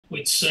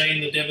We'd seen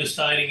the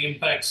devastating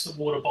impacts that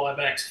water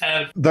buybacks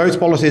have. Those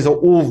policies are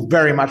all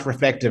very much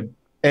reflected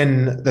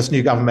in this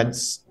new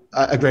government's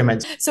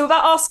agreements. So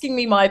without asking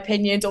me my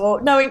opinion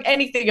or knowing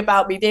anything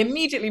about me, they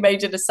immediately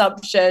made an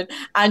assumption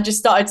and just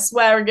started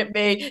swearing at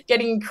me,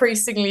 getting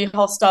increasingly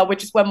hostile,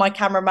 which is when my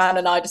cameraman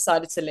and I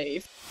decided to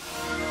leave.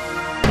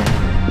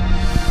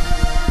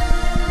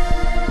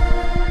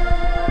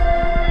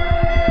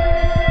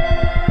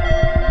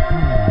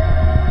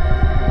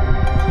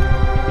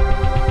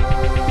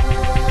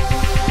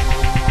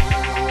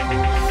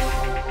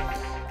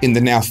 In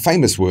the now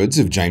famous words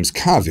of James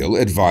Carville,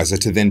 advisor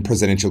to then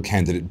presidential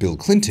candidate Bill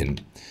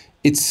Clinton,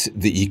 it's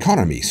the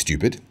economy,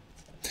 stupid.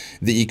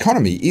 The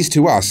economy is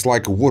to us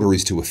like water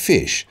is to a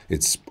fish.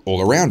 It's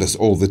all around us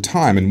all the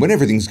time, and when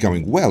everything's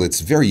going well, it's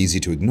very easy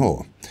to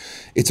ignore.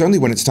 It's only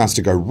when it starts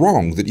to go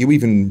wrong that you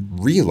even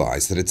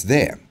realise that it's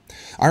there.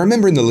 I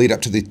remember in the lead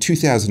up to the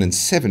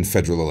 2007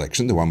 federal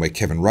election, the one where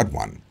Kevin Rudd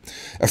won,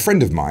 a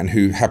friend of mine,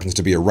 who happens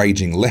to be a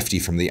raging lefty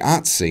from the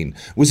arts scene,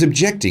 was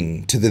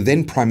objecting to the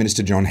then Prime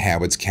Minister John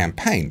Howard's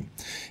campaign.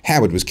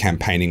 Howard was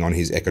campaigning on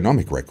his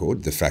economic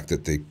record, the fact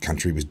that the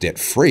country was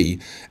debt-free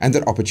and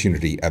that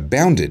opportunity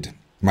abounded.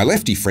 My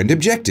lefty friend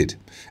objected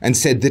and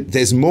said that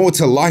there's more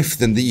to life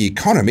than the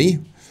economy.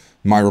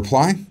 My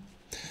reply?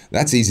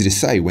 That's easy to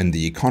say when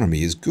the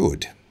economy is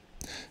good.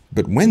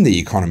 But when the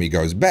economy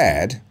goes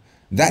bad,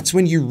 that's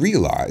when you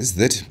realise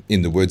that,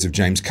 in the words of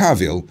James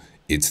Carville,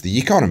 it's the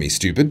economy,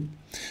 stupid.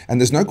 And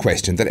there's no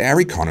question that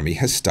our economy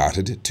has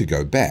started to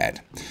go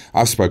bad.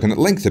 I've spoken at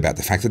length about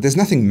the fact that there's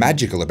nothing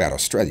magical about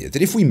Australia,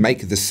 that if we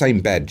make the same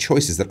bad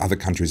choices that other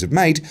countries have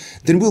made,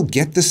 then we'll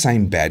get the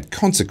same bad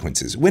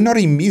consequences. We're not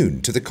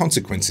immune to the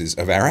consequences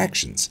of our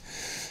actions.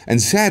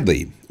 And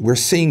sadly, we're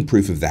seeing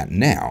proof of that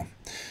now.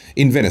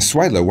 In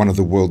Venezuela, one of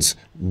the world's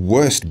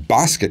worst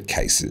basket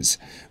cases,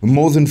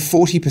 more than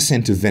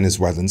 40% of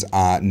Venezuelans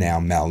are now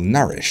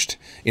malnourished.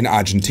 In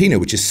Argentina,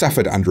 which has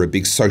suffered under a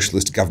big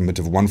socialist government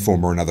of one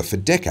form or another for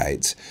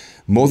decades,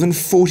 more than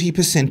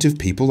 40% of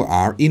people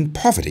are in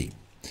poverty.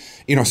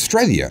 In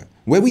Australia,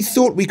 where we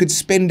thought we could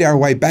spend our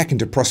way back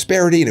into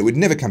prosperity and it would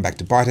never come back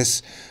to bite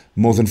us,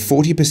 more than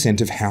 40%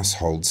 of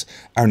households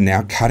are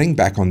now cutting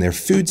back on their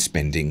food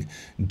spending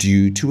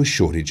due to a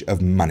shortage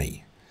of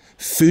money.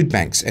 Food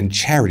banks and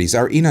charities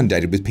are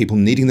inundated with people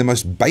needing the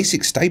most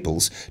basic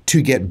staples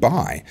to get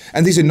by.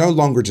 And these are no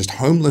longer just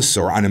homeless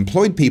or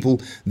unemployed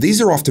people. These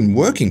are often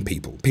working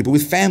people, people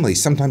with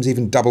families, sometimes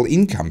even double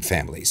income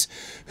families,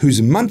 whose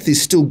month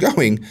is still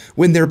going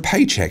when their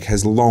paycheck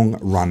has long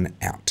run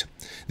out.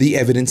 The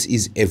evidence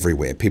is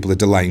everywhere. People are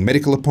delaying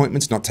medical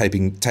appointments, not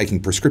taking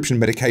prescription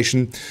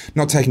medication,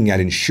 not taking out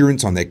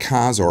insurance on their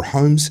cars or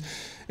homes.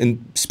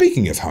 And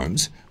speaking of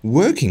homes,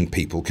 working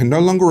people can no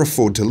longer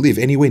afford to live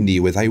anywhere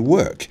near where they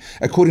work.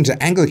 According to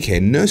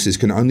Anglicare, nurses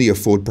can only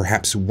afford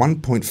perhaps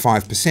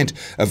 1.5%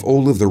 of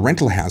all of the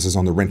rental houses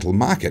on the rental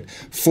market,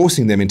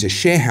 forcing them into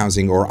share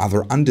housing or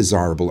other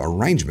undesirable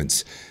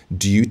arrangements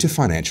due to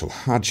financial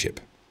hardship.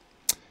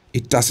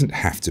 It doesn't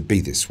have to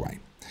be this way.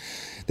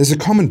 There's a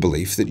common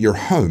belief that your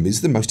home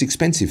is the most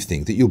expensive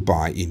thing that you'll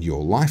buy in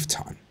your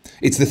lifetime.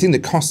 It's the thing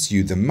that costs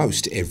you the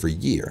most every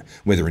year,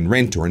 whether in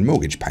rent or in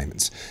mortgage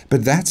payments.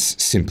 But that's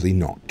simply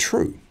not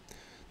true.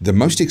 The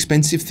most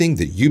expensive thing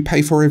that you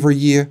pay for every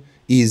year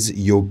is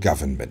your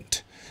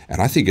government.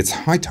 And I think it's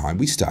high time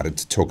we started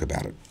to talk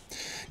about it.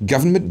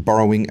 Government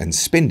borrowing and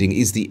spending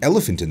is the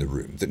elephant in the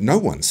room that no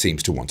one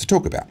seems to want to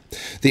talk about.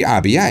 The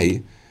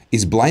RBA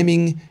is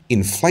blaming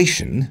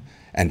inflation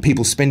and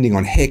people spending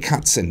on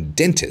haircuts and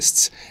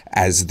dentists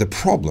as the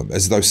problem,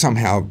 as though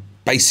somehow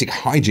basic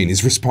hygiene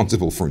is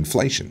responsible for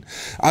inflation.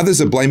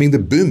 Others are blaming the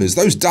boomers,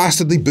 those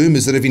dastardly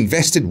boomers that have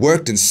invested,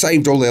 worked and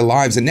saved all their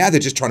lives and now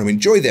they're just trying to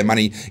enjoy their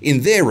money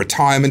in their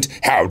retirement.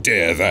 How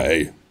dare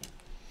they?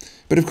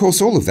 But of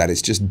course all of that is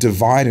just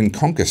divide and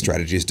conquer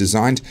strategies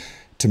designed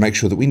to make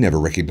sure that we never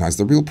recognise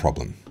the real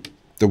problem,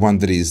 the one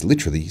that is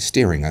literally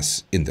staring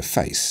us in the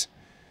face.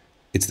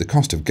 It's the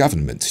cost of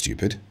government,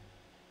 stupid.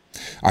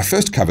 I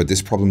first covered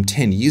this problem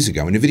 10 years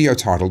ago in a video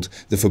titled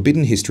The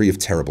Forbidden History of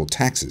Terrible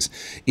Taxes.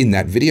 In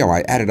that video,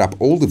 I added up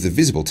all of the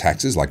visible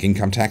taxes like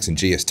income tax and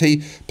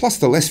GST, plus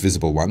the less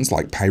visible ones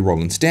like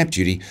payroll and stamp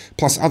duty,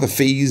 plus other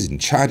fees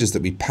and charges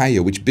that we pay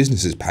or which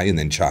businesses pay and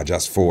then charge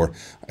us for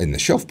in the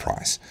shelf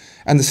price.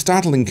 And the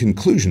startling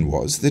conclusion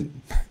was that,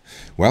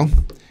 well,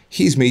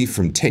 here's me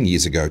from 10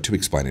 years ago to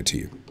explain it to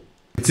you.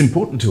 It's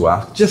important to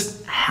ask,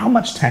 just how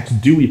much tax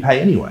do we pay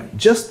anyway?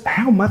 Just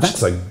how much?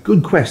 That's a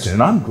good question,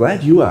 and I'm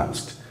glad you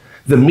asked.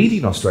 The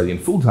median Australian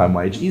full-time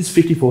wage is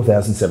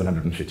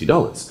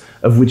 $54,750,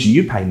 of which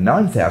you pay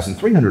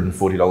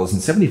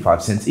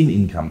 $9,340.75 in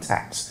income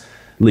tax,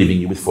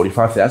 leaving you with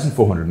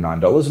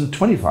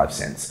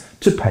 $45,409.25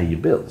 to pay your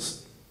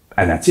bills.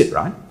 And that's it,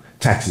 right?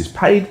 Tax is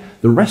paid,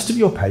 the rest of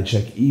your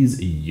paycheck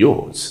is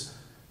yours.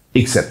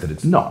 Except that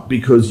it's not,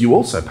 because you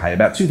also pay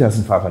about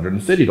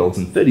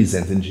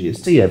 $2,530.30 in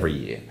GST every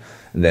year.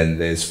 And then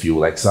there's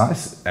fuel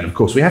excise, and of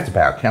course we have to pay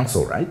our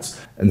council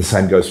rates, and the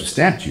same goes for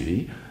stamp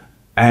duty,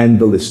 and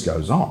the list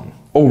goes on.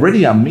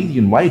 Already our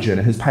median wage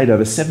earner has paid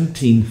over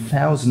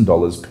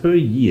 $17,000 per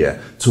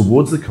year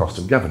towards the cost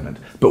of government,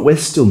 but we're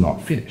still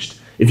not finished.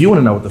 If you want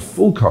to know what the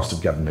full cost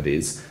of government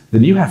is,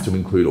 then you have to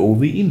include all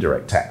the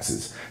indirect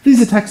taxes.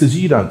 These are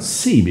taxes you don't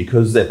see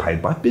because they're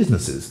paid by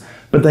businesses,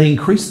 but they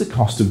increase the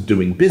cost of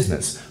doing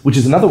business, which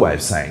is another way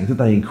of saying that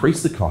they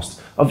increase the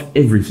cost of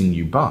everything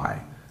you buy.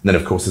 And then,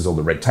 of course, there's all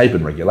the red tape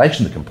and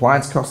regulation, the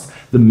compliance costs,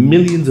 the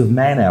millions of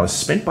man-hours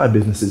spent by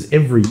businesses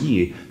every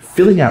year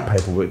filling out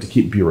paperwork to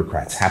keep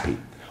bureaucrats happy,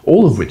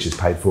 all of which is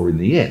paid for in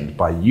the end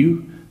by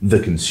you, the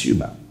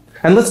consumer.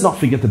 And let's not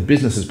forget that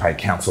businesses pay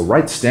council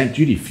rates, stamp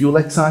duty, fuel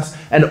excise,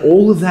 and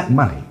all of that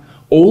money,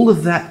 all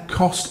of that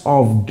cost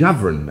of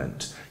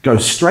government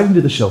goes straight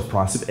into the shelf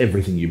price of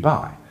everything you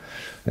buy.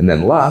 And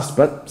then last,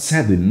 but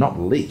sadly not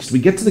least, we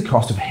get to the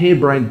cost of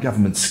harebrained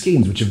government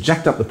schemes which have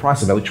jacked up the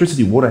price of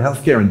electricity, water,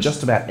 healthcare, and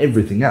just about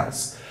everything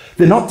else.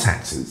 They're not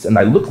taxes, and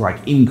they look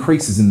like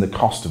increases in the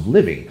cost of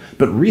living,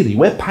 but really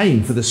we're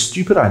paying for the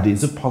stupid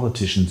ideas of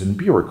politicians and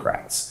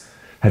bureaucrats.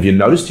 Have you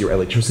noticed your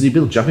electricity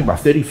bill jumping by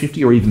 30,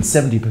 50, or even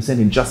 70%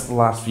 in just the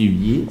last few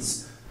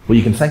years? Well,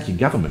 you can thank your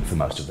government for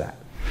most of that.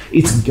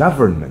 It's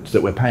government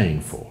that we're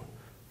paying for.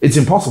 It's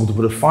impossible to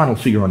put a final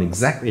figure on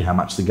exactly how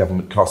much the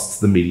government costs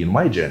the median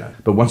wage earner,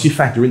 but once you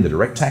factor in the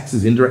direct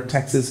taxes, indirect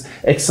taxes,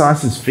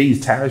 excises, fees,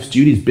 tariffs,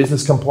 duties,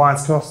 business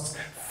compliance costs,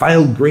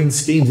 failed green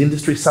schemes,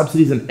 industry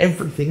subsidies, and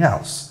everything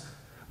else,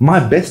 my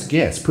best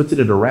guess puts it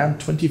at around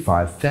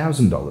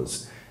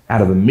 $25,000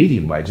 out of a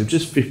median wage of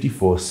just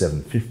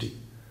 $54,750.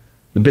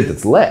 The bit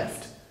that's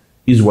left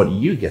is what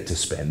you get to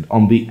spend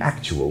on the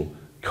actual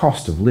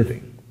cost of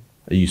living.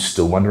 Are you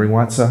still wondering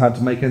why it's so hard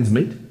to make ends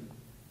meet?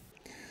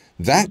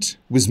 That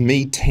was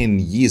me 10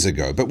 years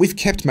ago, but we've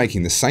kept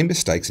making the same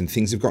mistakes and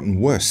things have gotten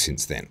worse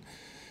since then.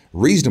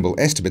 Reasonable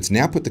estimates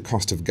now put the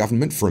cost of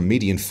government for a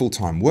median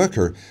full-time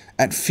worker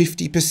at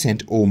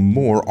 50% or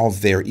more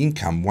of their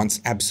income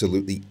once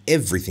absolutely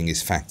everything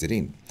is factored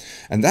in.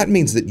 And that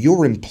means that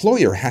your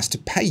employer has to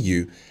pay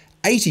you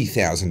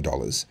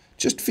 $80,000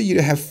 just for you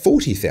to have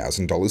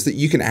 $40,000 that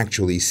you can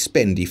actually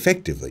spend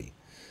effectively.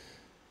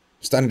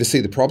 Starting to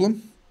see the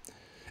problem?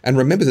 And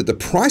remember that the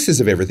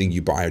prices of everything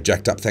you buy are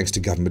jacked up thanks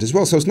to government as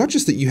well. So it's not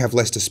just that you have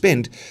less to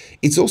spend,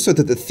 it's also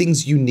that the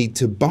things you need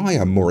to buy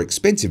are more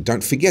expensive.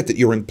 Don't forget that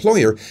your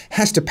employer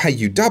has to pay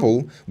you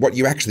double what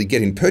you actually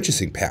get in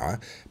purchasing power,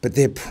 but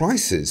their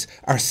prices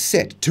are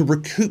set to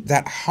recoup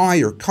that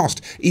higher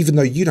cost, even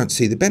though you don't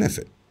see the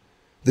benefit.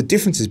 The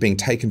difference is being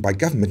taken by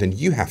government and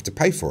you have to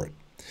pay for it.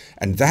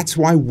 And that's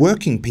why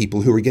working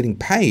people who are getting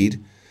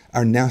paid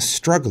are now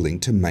struggling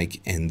to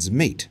make ends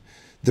meet.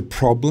 The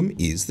problem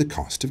is the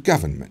cost of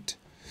government.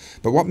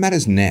 But what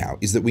matters now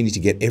is that we need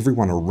to get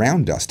everyone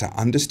around us to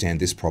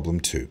understand this problem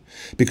too.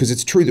 Because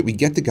it's true that we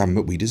get the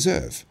government we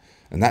deserve.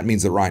 And that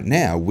means that right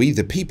now, we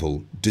the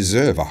people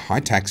deserve a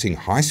high-taxing,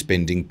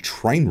 high-spending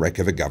train wreck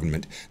of a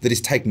government that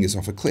is taking us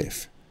off a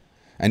cliff.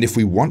 And if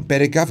we want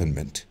better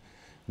government,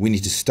 we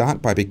need to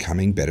start by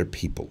becoming better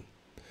people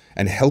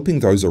and helping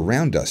those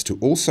around us to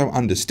also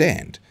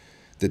understand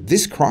that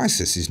this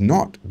crisis is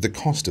not the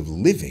cost of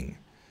living,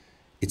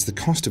 it's the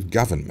cost of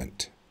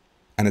government,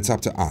 and it's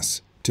up to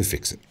us to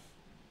fix it.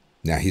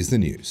 Now here's the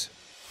news.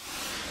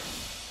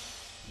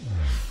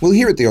 Well,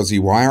 here at the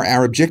Aussie Wire,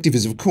 our objective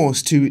is, of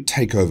course, to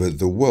take over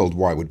the world.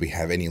 Why would we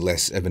have any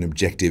less of an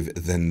objective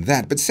than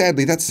that? But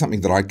sadly, that's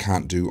something that I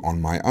can't do on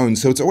my own.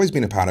 So it's always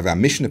been a part of our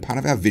mission, a part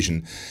of our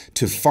vision,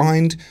 to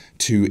find,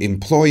 to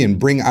employ and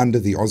bring under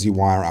the Aussie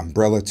Wire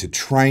umbrella, to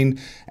train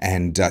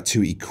and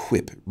to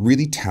equip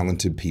really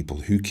talented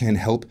people who can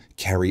help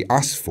carry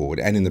us forward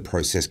and in the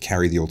process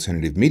carry the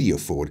alternative media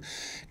forward,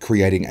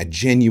 creating a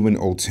genuine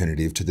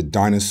alternative to the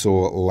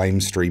dinosaur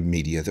lamestream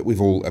media that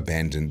we've all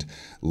abandoned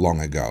long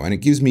ago. And it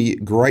gives me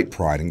great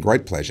pride and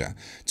great pleasure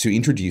to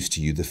introduce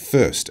to you the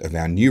first of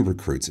our new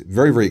recruits.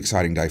 Very, very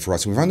exciting day for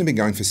us. We've only been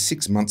going for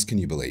 6 months, can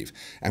you believe?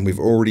 And we've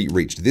already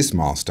reached this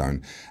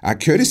milestone,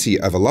 courtesy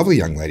of a lovely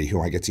young lady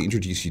who I get to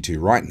introduce you to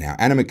right now.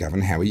 Anna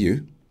McGovern, how are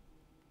you?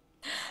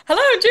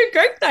 Hello, I'm doing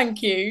great,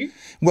 thank you.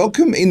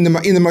 Welcome in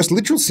the most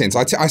literal sense.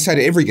 I say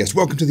to every guest,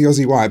 welcome to the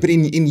Aussie Wire. But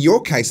in your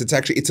case,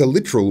 it's a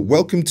literal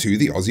welcome to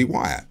the Aussie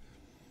Wire.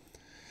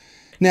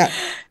 Now,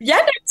 yeah,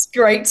 no, it's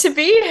great to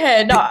be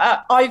here. No,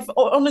 I've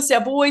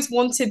always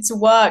wanted to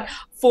work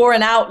for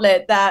an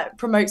outlet that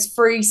promotes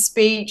free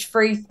speech,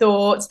 free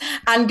thoughts,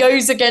 and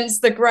goes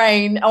against the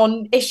grain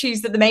on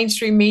issues that the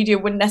mainstream media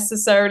wouldn't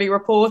necessarily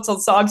report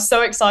on. So I'm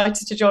so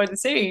excited to join the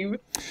team.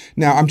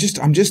 Now, I'm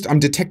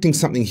detecting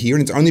something here,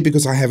 and it's only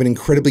because I have an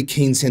incredibly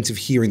keen sense of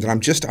hearing that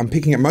I'm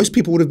picking up. Most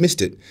people would have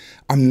missed it.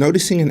 I'm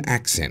noticing an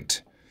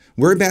accent.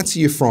 Whereabouts are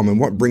you from, and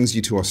what brings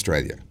you to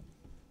Australia?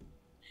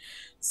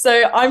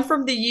 So I'm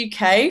from the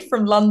UK,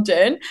 from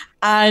London,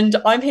 And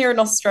I'm here in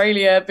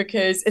Australia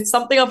because it's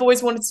something I've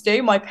always wanted to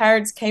do. My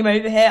parents came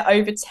over here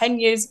over 10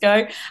 years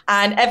ago.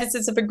 And ever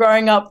since I've been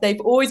growing up,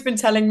 they've always been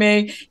telling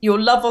me,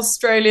 you'll love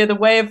Australia, the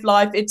way of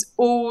life. It's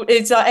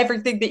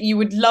everything that you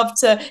would love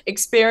to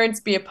experience,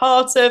 be a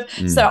part of.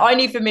 So I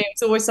knew for me,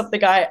 it's always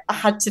something I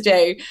had to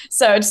do.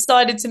 So I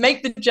decided to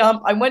make the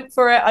jump. I went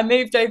for it. I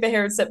moved over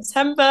here in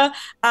September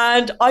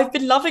and I've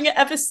been loving it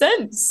ever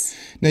since.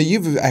 Now,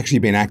 you've actually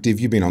been active.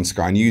 You've been on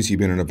Sky News. You've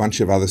been on a bunch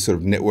of other sort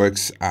of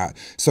networks.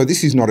 So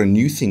this is not a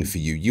new thing for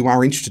you. You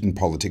are interested in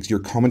politics. You're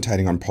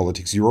commentating on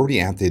politics. You're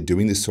already out there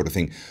doing this sort of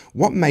thing.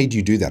 What made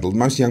you do that?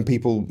 Most young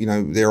people, you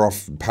know, they're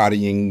off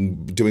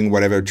partying, doing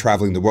whatever,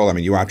 traveling the world. I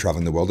mean, you are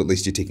traveling the world. At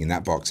least you're ticking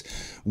that box.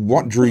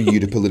 What drew you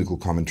to political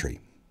commentary?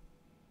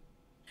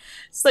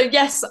 So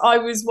yes, I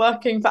was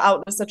working for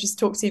outlets such as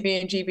Talk TV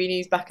and GB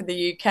News back in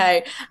the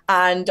UK,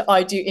 and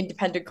I do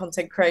independent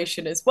content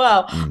creation as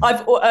well.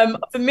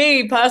 For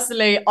me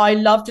personally, I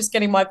love just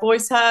getting my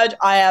voice heard.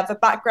 I have a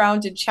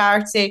background in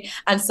charity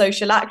and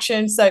social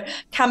action, so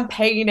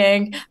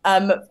campaigning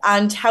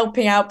and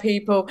helping out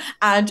people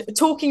and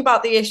talking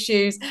about the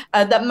issues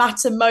that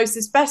matter most,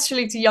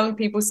 especially to young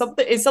people.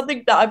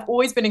 Something that I've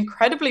always been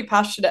incredibly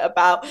passionate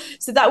about.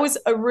 So that was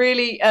a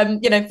really,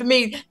 for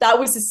me, that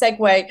was the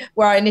segue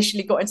where I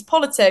initially got into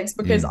politics,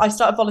 because I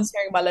started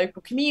volunteering in my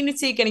local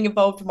community, getting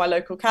involved in my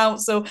local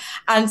council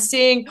and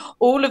seeing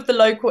all of the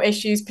local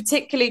issues,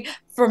 particularly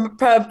from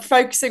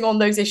focusing on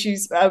those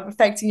issues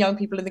affecting young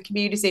people in the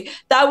community.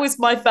 That was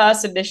my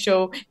first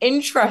initial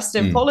interest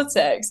in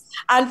politics.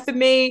 And for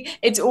me,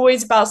 it's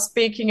always about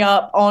speaking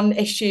up on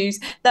issues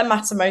that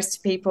matter most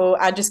to people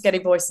and just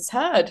getting voices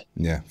heard.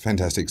 Yeah,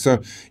 fantastic.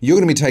 So you're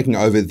going to be taking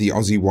over the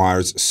Aussie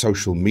Wire's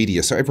social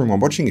media. So everyone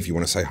watching, if you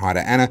want to say hi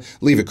to Anna,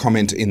 leave a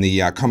comment in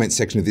the comment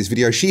section of this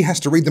video. She has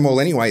to read them all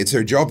anyway. It's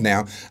her job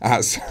now.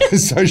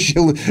 So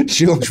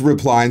she'll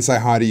reply and say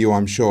hi to you,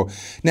 I'm sure.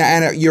 Now,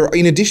 Anna, you're,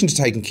 in addition to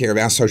taking care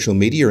of our social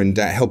media and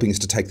helping us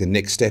to take the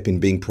next step in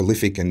being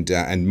prolific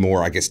and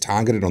more, I guess,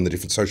 targeted on the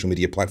different social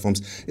media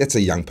platforms. That's a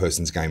young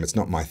person's game. It's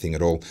not my thing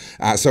at all.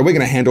 So we're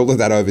going to hand all of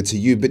that over to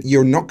you, but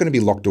you're not going to be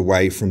locked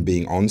away from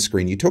being on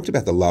screen. You talked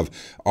about the love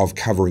of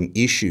covering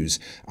issues.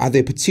 Are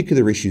there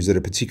particular issues that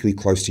are particularly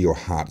close to your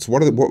hearts?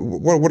 What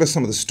are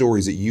some of the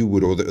stories that you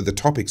would, or the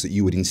topics that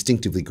you would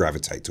instinctively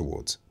gravitate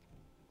towards?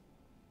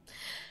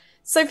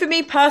 So for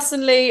me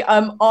personally,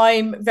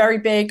 I'm very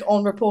big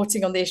on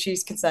reporting on the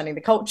issues concerning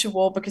the culture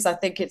war, because I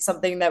think it's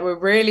something that we're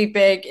really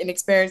big in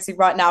experiencing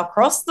right now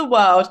across the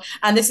world.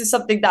 And this is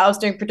something that I was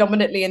doing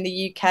predominantly in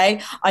the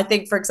UK. I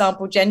think, for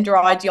example, gender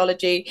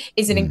ideology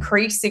is an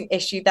increasing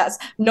issue that's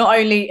not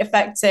only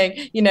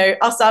affecting,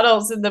 us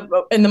adults in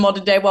the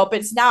modern day world, but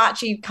it's now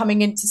actually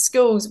coming into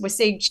schools. We're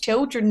seeing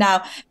children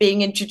now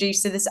being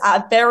introduced to this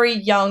at a very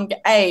young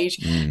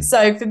age.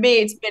 So for me,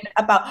 it's been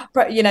about,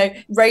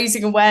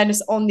 raising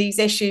awareness on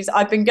these issues.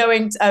 I've been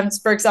going,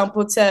 for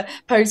example, to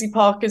Posey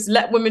Parker's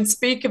Let Women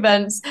Speak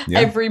events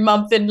every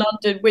month in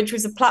London, which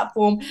was a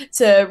platform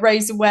to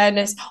raise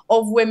awareness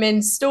of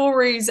women's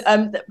stories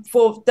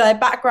for their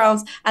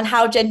backgrounds and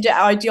how gender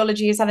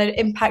ideology has had an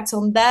impact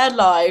on their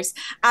lives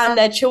and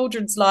their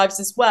children's lives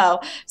as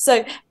well.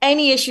 So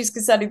any issues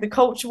concerning the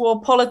culture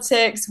war,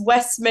 politics,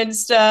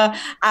 Westminster,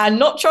 and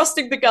not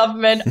trusting the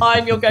government,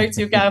 I'm your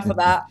go-to girl for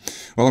that.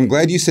 Well, I'm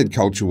glad you said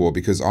culture war,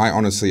 because I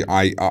honestly,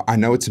 I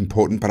know it's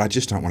important, but I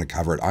just don't want to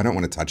cover it. I don't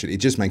want to touch it. It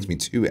just makes me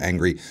too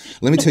angry.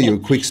 Let me tell you a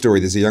quick story.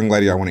 There's a young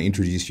lady I want to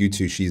introduce you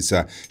to.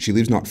 She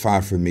lives not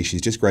far from me.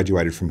 She's just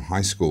graduated from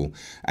high school,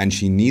 and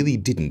she nearly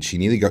didn't. She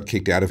nearly got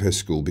kicked out of her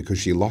school because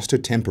she lost her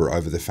temper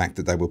over the fact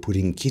that they were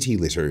putting kitty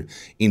litter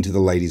into the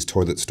ladies'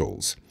 toilet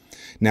stalls.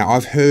 Now,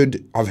 I've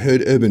heard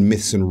urban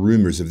myths and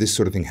rumours of this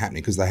sort of thing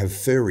happening because they have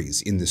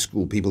furries in the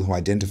school, people who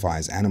identify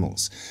as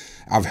animals.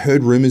 I've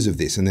heard rumours of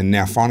this, and then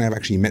now finally I've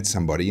actually met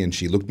somebody, and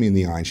she looked me in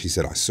the eye and she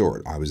said, I saw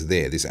it, I was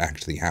there, this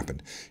actually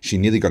happened. She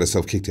nearly got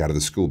herself kicked out of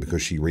the school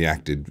because she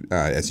reacted,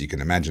 as you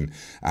can imagine,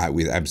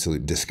 with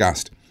absolute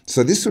disgust.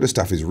 So this sort of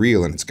stuff is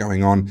real and it's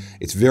going on.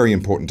 It's very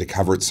important to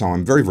cover it. So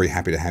I'm very, very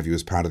happy to have you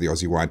as part of the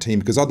Aussie Wire team,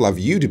 because I'd love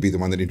you to be the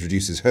one that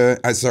introduces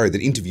that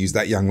interviews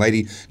that young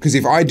lady. Because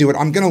if I do it,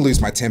 I'm going to lose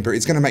my temper.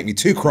 It's going to make me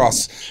too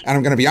cross and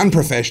I'm going to be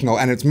unprofessional.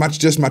 And it's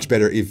much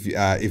better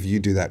if you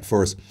do that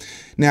for us.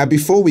 Now,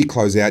 before we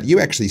close out, you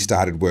actually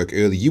started work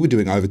early. You were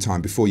doing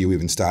overtime before you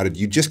even started.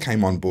 You just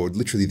came on board.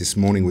 Literally this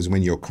morning was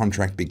when your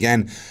contract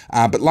began.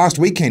 But last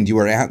weekend you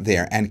were out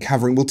there and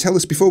covering. Well, tell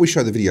us, before we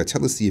show the video,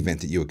 tell us the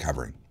event that you were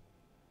covering.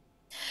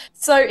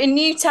 So in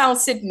Newtown,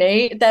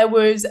 Sydney, there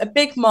was a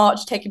big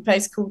march taking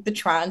place called the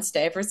Trans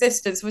Day of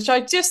Resistance, which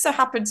I just so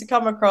happened to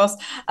come across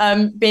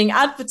being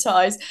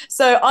advertised.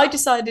 So I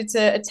decided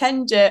to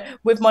attend it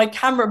with my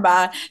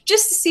cameraman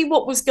just to see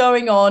what was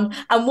going on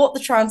and what the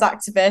trans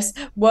activists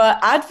were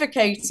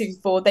advocating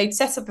for. They'd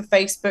set up a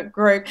Facebook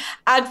group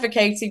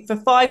advocating for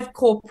 5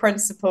 core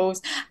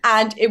principles,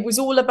 and it was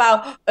all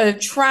about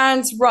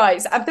trans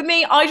rights. And for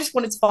me, I just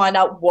wanted to find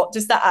out, what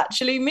does that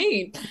actually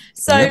mean?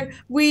 So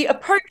we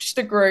approached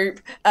the group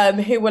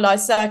group who were like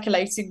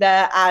circulating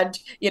there and,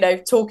 you know,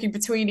 talking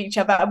between each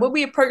other. And when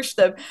we approached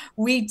them,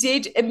 we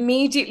did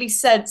immediately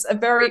sense a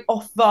very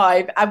off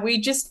vibe, and we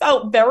just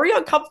felt very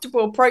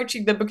uncomfortable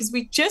approaching them because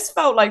we just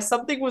felt like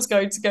something was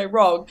going to go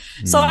wrong.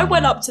 So I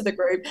went up to the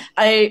group,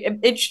 I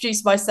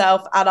introduced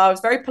myself, and I was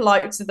very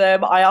polite to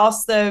them. I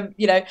asked them,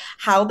 you know,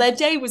 how their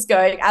day was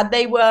going, and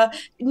they were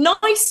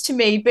nice to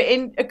me, but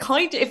in a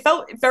kind of, it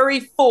felt very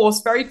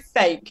forced, very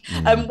fake.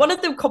 One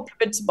of them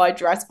complimented my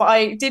dress, but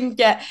I didn't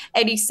get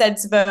any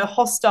sense of a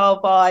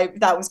hostile vibe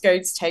that was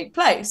going to take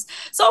place.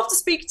 So after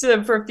speaking to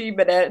them for a few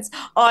minutes,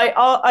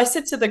 I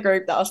said to the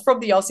group that I was from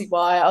the Aussie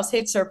Wire. I was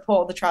here to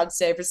report on the trans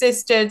day of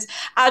resistance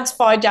and to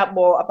find out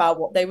more about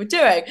what they were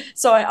doing.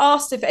 So I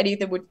asked if any of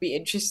them would be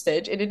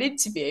interested in an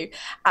interview,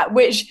 at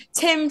which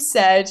Tim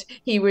said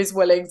he was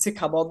willing to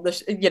come on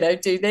the, you know,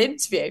 do the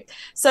interview.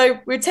 So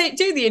we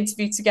do the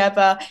interview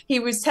together. He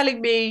was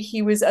telling me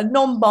he was a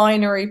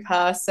non-binary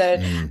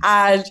person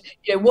and,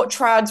 you know, what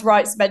trans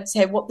rights meant to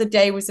him, what the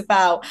day was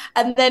about.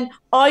 And then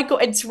I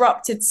got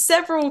interrupted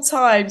several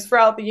times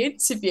throughout the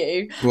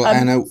interview. Well,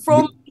 Anna,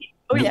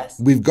 oh yes,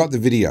 we've got the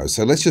video,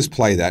 so let's just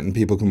play that and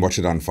people can watch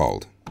it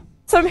unfold.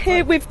 So I'm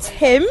here with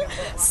Tim.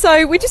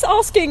 So we're just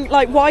asking,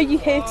 like, why are you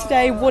here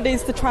today? What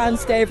is the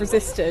Trans Day of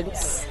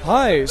Resistance?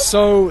 Hi,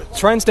 so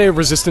Trans Day of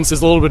Resistance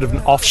is a little bit of an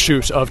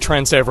offshoot of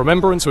Trans Day of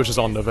Remembrance, which is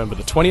on November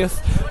the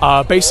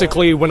 20th.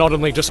 Basically, we're not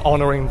only just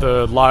honouring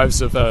the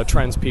lives of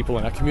trans people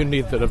in our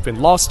community that have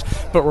been lost,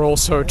 but we're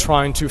also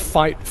trying to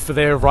fight for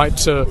their right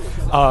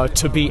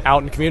to be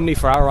out in the community,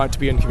 for our right to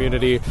be in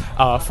community,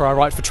 for our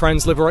right for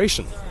trans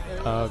liberation.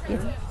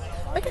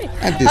 Okay.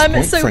 At this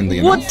point, so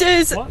friendly what enough.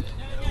 does... What?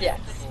 yeah.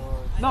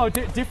 No,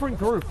 different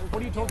group.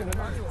 What are you talking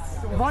about?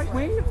 Right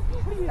wing?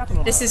 What are you yapping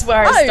on? This is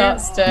where it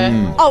starts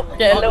to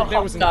get a little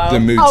hostile. The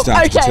mood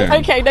starts to turn.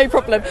 Okay, no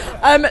problem.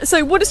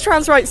 So what does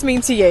trans rights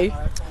mean to you?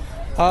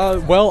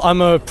 Well,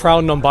 I'm a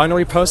proud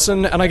non-binary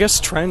person, and I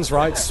guess trans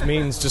rights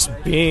means just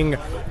being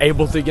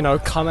able to, you know,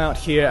 come out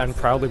here and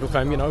proudly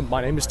proclaim, you know,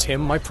 my name is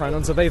Tim, my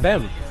pronouns are they,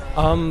 them.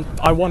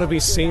 I want to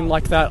be seen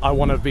like that. I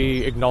want to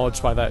be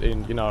acknowledged by that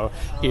in, you know,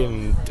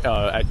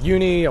 at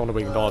uni. I want to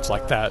be acknowledged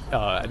like that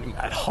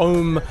at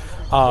home,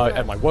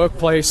 at my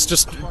workplace.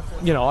 Just,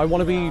 you know, I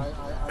want to be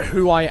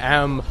who I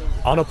am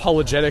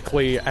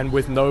unapologetically and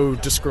with no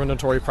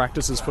discriminatory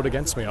practices put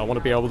against me. I want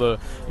to be able to,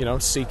 you know,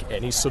 seek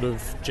any sort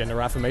of gender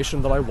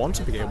affirmation that I want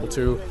to be able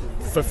to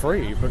for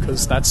free,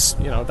 because that's,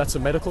 you know, that's a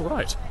medical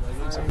right.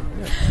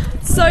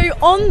 So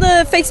on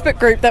the Facebook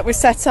group that was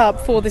set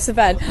up for this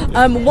event,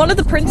 one of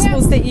the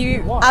principles that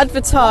you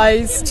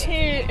advertised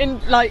here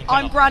in, like,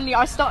 I'm brand new,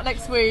 I start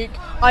next week,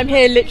 I'm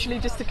here literally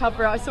just to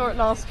cover it, I saw it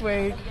last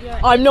week,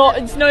 I'm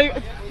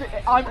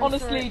I'm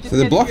honestly just... So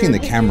they're blocking the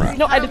camera.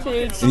 Not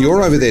edited. And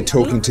you're over there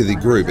talking to the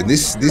group, and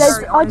this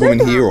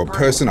woman here, or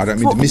person, I don't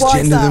mean to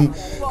misgender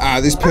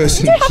them, this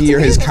person here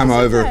has come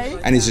over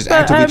and is just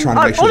actively trying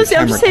to make sure the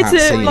camera can't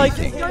see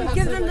anything. Don't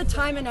give them the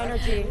time and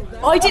energy.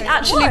 I didn't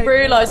actually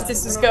realise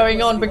this was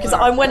going on because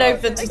I went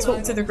over to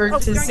talk to the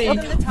group to see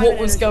what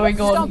was going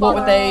on, what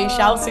were they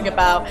shouting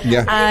about,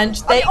 and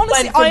they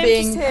went from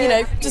being, you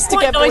know, just to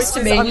get nice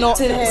to me,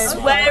 to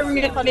swearing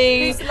at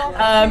me,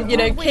 you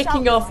know,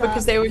 kicking off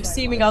because they were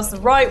assuming us the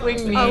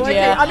right-wing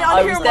media.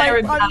 I was there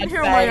in bad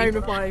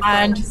faith,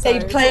 and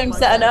they'd claimed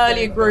that an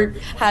earlier group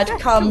had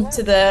come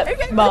to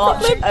the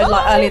march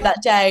like earlier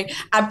that day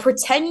and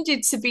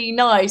pretended to be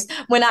nice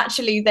when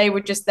actually they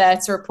were just there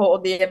to report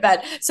on the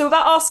event. So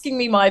without asking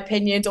me my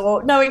opinion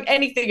or knowing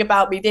anything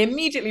about me, they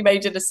immediately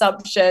made an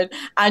assumption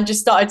and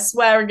just started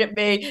swearing at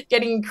me,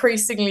 getting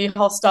increasingly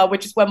hostile,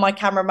 which is when my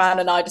cameraman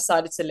and I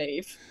decided to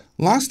leave.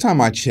 Last time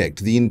I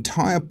checked, the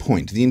entire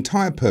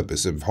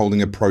purpose of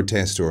holding a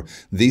protest or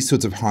these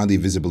sorts of highly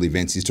visible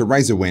events is to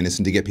raise awareness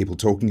and to get people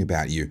talking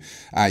about you.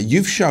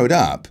 You've showed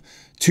up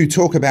to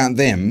talk about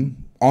them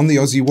on the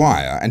Aussie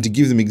Wire and to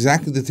give them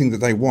exactly the thing that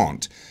they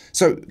want.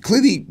 So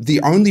clearly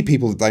the only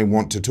people that they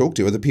want to talk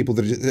to are the people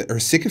that are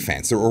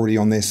sycophants. They're already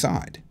on their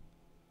side.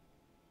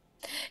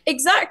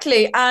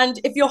 Exactly. And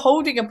if you're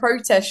holding a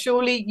protest,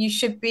 surely you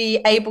should be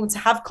able to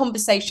have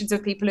conversations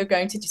with people who are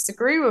going to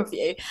disagree with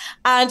you.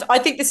 And I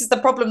think this is the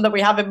problem that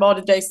we have in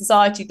modern day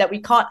society, that we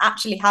can't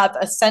actually have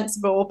a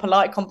sensible or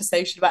polite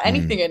conversation about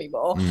anything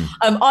anymore.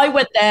 I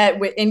went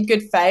there in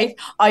good faith.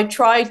 I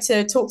tried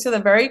to talk to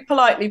them very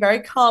politely,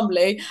 very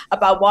calmly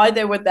about why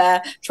they were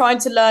there, trying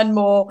to learn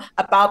more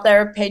about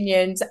their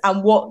opinions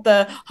and what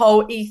the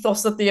whole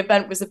ethos of the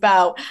event was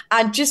about.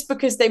 And just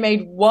because they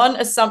made one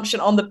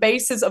assumption on the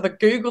basis of a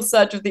Google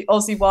search of the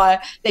Aussie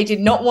Wire, they did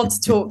not want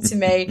to talk to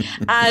me.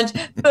 And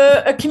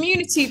for a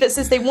community that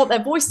says they want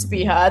their voice to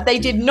be heard, they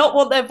did not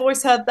want their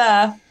voice heard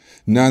there.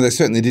 No, they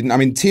certainly didn't. I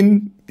mean,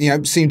 Tim, you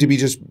know, seemed to be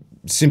just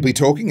simply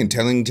talking and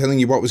telling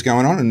you what was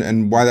going on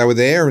and why they were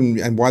there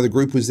and why the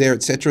group was there,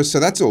 etc. So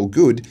that's all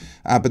good.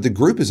 But the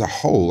group as a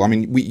whole, I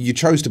mean, you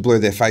chose to blur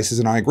their faces,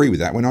 and I agree with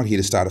that. We're not here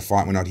to start a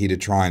fight. We're not here to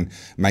try and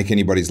make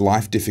anybody's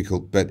life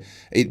difficult. But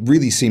it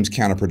really seems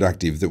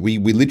counterproductive that we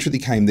literally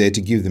came there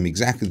to give them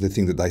exactly the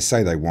thing that they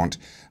say they want.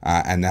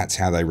 and that's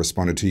how they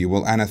responded to you.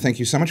 Well, Anna, thank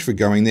you so much for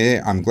going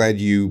there. I'm glad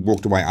you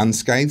walked away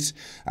unscathed.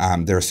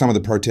 There are some of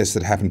the protests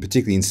that happen,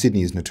 particularly in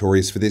Sydney, is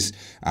notorious for this,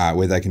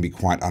 where they can be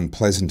quite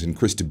unpleasant. And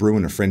Chris de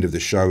Bruin, a friend of the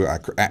show,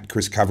 at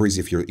Chris Coveries,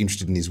 if you're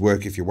interested in his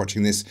work, if you're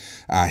watching this,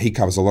 he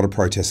covers a lot of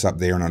protests up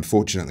there, and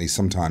unfortunately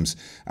sometimes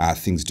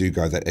things do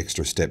go that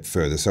extra step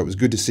further. So it was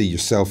good to see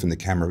yourself and the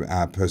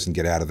camera person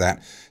get out of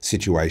that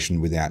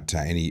situation without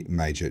any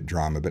major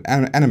drama. But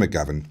Anna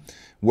McGovern,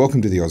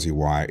 welcome to the Aussie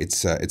Wire.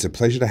 It's a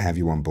pleasure to have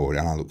you on board,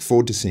 and I look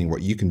forward to seeing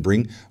what you can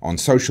bring on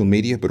social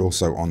media, but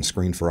also on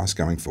screen for us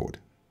going forward.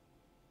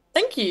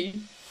 Thank you.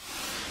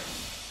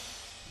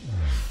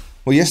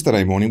 Well,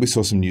 yesterday morning we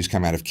saw some news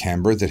come out of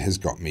Canberra that has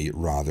got me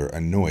rather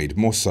annoyed,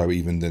 more so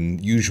even than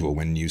usual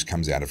when news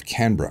comes out of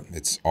Canberra.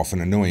 It's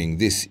often annoying.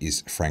 This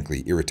is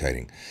frankly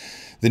irritating.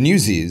 The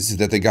news is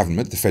that the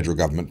government, the federal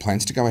government,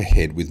 plans to go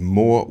ahead with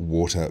more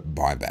water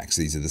buybacks.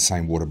 These are the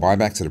same water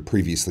buybacks that have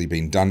previously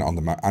been done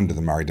under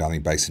the Murray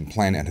Darling Basin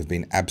plan and have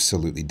been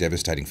absolutely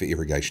devastating for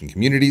irrigation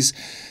communities.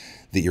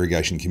 The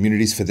irrigation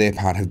communities, for their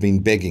part, have been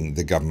begging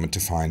the government to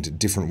find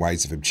different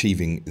ways of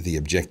achieving the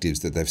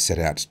objectives that they've set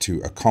out to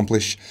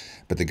accomplish.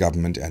 But the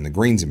government, and the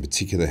Greens in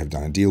particular, have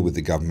done a deal with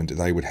the government.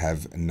 They would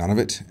have none of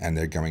it, and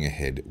they're going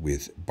ahead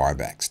with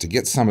buybacks. To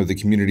get some of the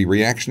community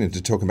reaction and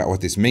to talk about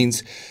what this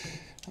means,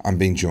 I'm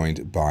being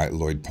joined by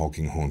Lloyd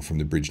Polkinghorne from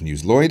the Bridge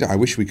News. Lloyd, I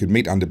wish we could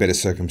meet under better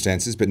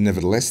circumstances, but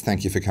nevertheless,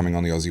 thank you for coming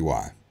on the Aussie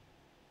Wire.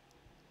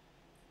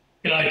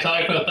 G'day,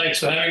 Topher. Thanks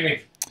for having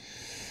me.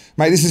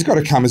 Mate, this has got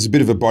to come as a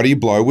bit of a body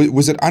blow.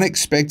 Was it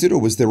unexpected,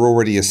 or was there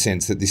already a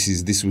sense that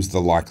this was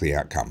the likely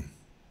outcome?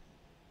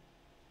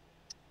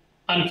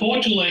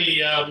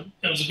 Unfortunately,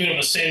 there was a bit of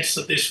a sense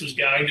that this was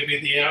going to be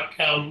the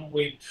outcome.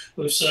 We've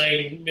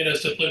seen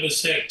Minister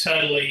Plibersek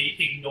totally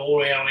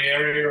ignore our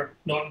area,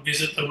 not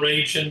visit the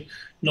region,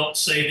 not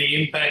see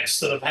the impacts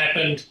that have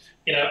happened.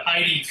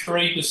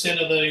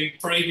 83% of the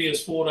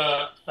previous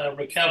water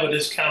recovered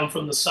has come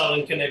from the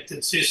Southern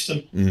Connected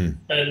System.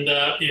 And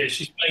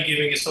she's been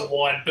giving us a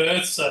wide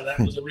berth, so that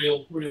was a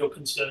real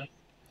concern.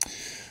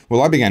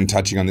 Well, I began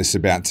touching on this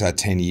about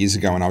 10 years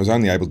ago, and I was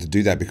only able to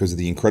do that because of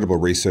the incredible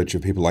research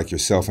of people like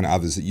yourself and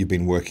others that you've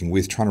been working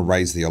with, trying to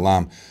raise the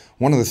alarm.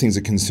 One of the things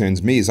that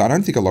concerns me is I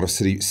don't think a lot of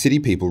city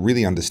people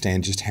really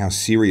understand just how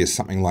serious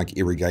something like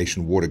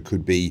irrigation water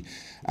could be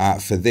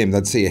for them.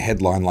 They'd see a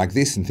headline like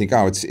this and think,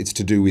 oh, it's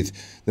to do with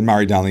the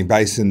Murray Darling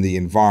Basin, the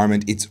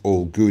environment, it's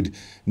all good,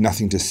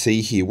 nothing to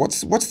see here.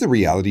 What's the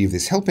reality of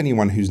this? Help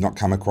anyone who's not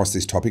come across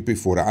this topic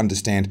before to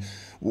understand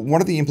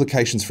what are the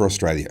implications for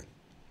Australia?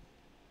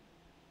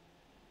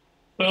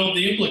 Well,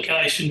 the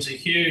implications are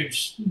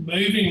huge.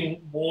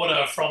 Moving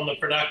water from the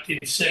productive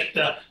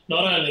sector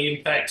not only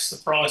impacts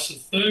the price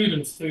of food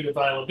and food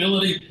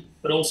availability,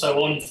 but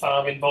also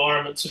on-farm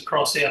environments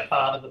across our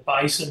part of the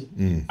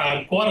basin.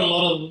 Quite a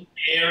lot of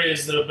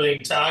areas that are being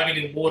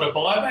targeted water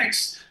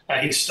buybacks are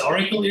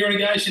historical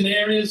irrigation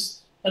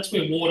areas. That's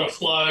where water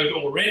flowed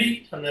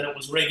already, and then it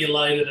was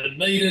regulated and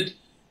metered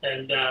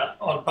and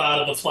on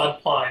part of the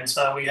floodplain.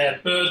 So we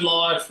had bird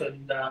life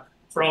and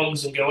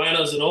frogs and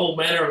goannas and all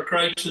manner of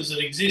creatures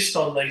that exist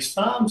on these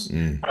farms.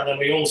 And then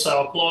we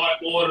also apply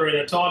water in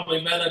a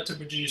timely manner to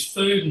produce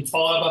food and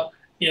fibre,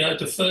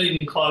 to feed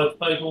and clothe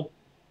people.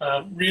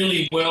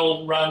 Really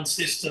well-run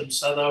systems.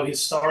 So they were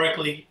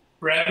historically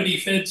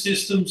gravity-fed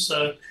systems.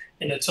 So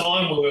in a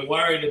time where we're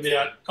worried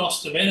about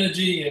cost of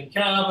energy and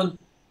carbon,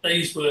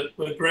 these were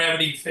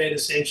gravity-fed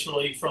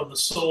essentially from the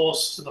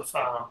source to the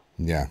farm.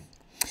 Yeah.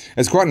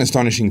 It's quite an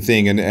astonishing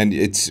thing, and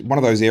it's one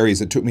of those areas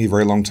that took me a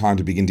very long time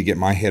to begin to get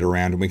my head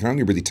around, and we can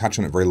only really touch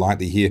on it very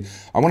lightly here.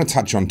 I want to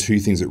touch on two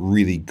things that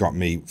really got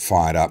me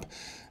fired up,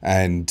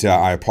 and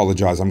I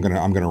apologise. I'm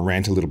gonna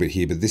rant a little bit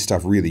here, but this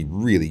stuff really,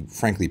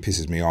 frankly,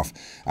 pisses me off.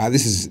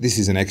 This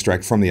is an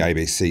extract from the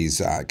ABC's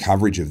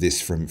coverage of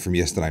this from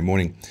yesterday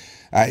morning.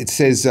 It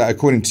says,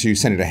 according to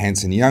Senator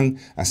Hanson-Young,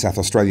 a South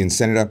Australian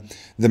senator,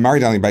 the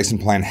Murray-Darling Basin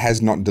Plan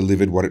has not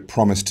delivered what it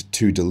promised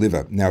to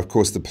deliver. Now, of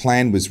course, the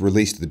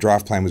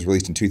draft plan was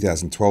released in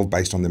 2012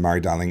 based on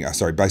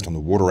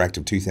the Water Act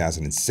of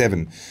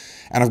 2007.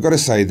 And I've got to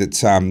say that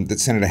that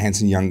Senator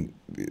Hanson-Young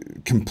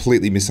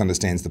completely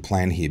misunderstands the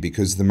plan here,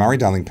 because the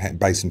Murray-Darling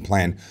Basin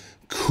Plan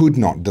could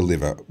not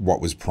deliver what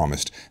was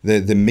promised.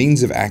 The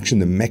means of action,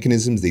 the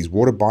mechanisms, these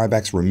water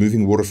buybacks,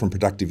 removing water from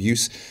productive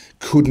use,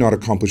 could not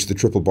accomplish the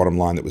triple bottom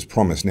line that was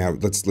promised. Now,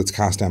 let's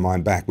cast our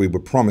mind back. We were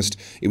promised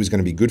it was going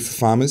to be good for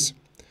farmers.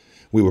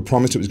 We were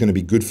promised it was going to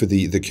be good for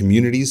the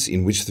communities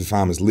in which the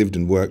farmers lived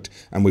and worked,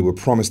 and we were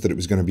promised that it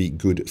was going to be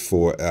good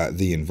for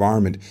the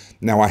environment.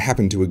 Now, I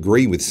happen to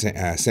agree with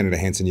Senator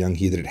Hanson-Young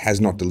here that it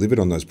has not delivered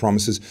on those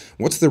promises.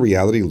 What's the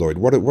reality, Lloyd?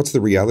 What's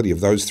the reality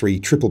of those three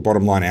triple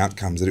bottom line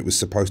outcomes that it was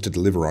supposed to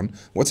deliver on?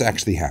 What's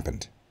actually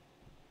happened?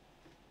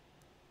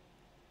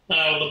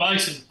 The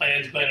Basin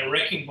Plan's been a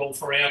wrecking ball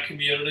for our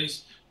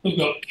communities. We've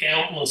got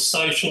countless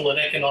social and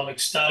economic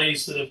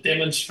studies that have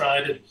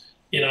demonstrated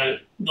the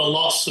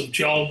loss of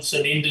jobs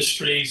and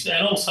industries,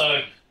 and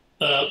also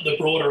the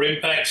broader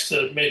impacts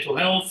to mental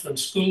health and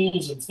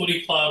schools and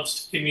footy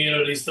clubs to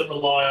communities that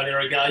rely on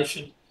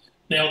irrigation.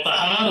 Now, at the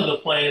heart of the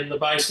plan, the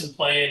Basin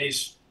Plan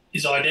is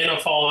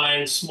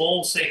identifying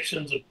small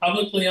sections of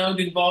publicly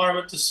owned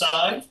environment to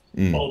save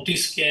while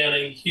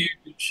discounting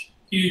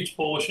huge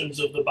portions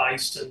of the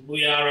basin.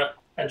 We are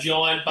a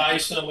giant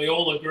basin, and we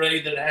all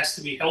agree that it has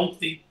to be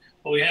healthy,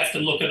 but we have to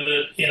look at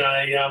it in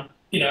a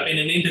in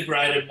an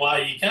integrated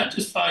way. You can't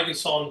just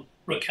focus on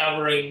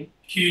recovering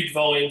huge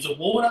volumes of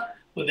water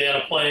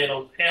without a plan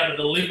on how to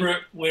deliver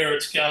it, where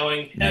it's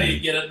going, how you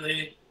get it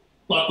there.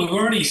 Like we've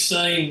already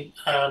seen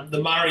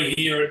the Murray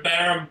here at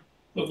Barham,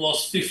 we've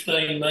lost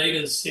 15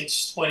 metres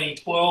since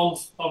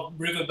 2012 of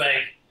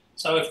riverbank.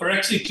 So if we're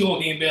actually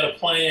talking about a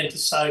plan to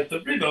save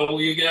the river, well,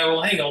 you go,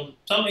 well, hang on,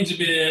 something's a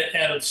bit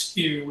out of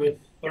skew.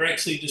 We're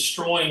actually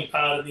destroying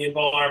part of the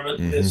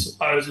environment they're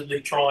supposedly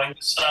trying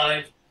to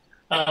save.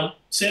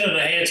 Senator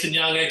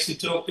Hanson-Young actually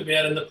talked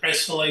about in the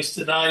press release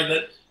today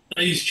that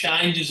these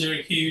changes are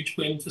a huge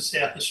win for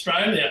South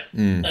Australia.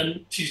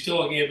 And she's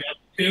talking about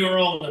the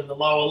Coorong and the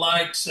lower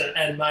lakes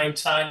and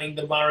maintaining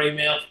the Murray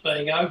mouth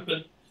being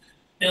open.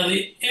 Now,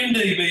 the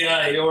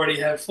MDBA already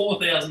have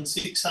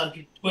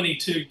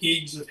 4,622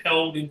 gigs of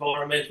held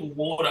environmental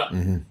water.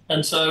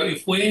 And so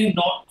if we're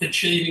not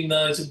achieving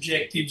those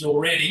objectives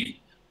already,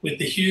 with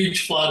the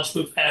huge floods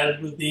we've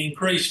had, with the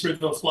increased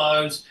river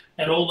flows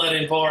and all that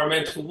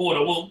environmental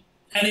water, well,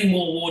 adding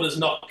more water is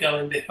not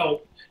going to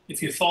help.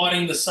 If you're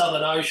fighting the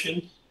Southern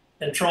Ocean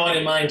and trying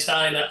to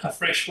maintain a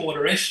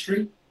freshwater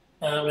estuary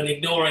and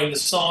ignoring the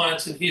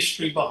science and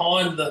history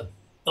behind the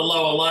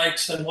lower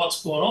lakes and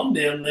what's going on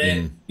down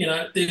there, you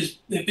know, there's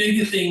the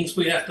bigger things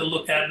we have to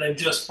look at than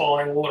just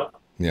buying water.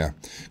 Yeah,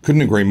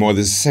 couldn't agree more.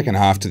 There's a second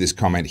half to this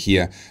comment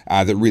here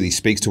that really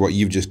speaks to what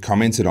you've just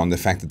commented on, the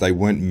fact that they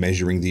weren't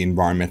measuring the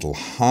environmental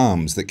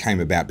harms that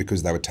came about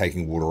because they were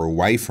taking water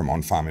away from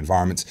on-farm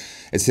environments.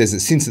 It says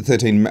that since the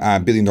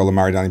 $13 billion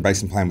Murray Darling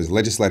Basin Plan was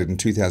legislated in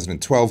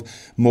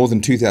 2012, more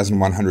than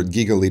 2,100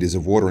 gigalitres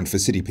of water, and for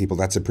city people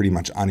that's a pretty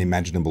much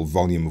unimaginable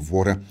volume of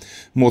water.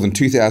 More than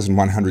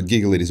 2,100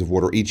 gigalitres of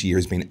water each year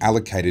has been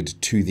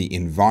allocated to the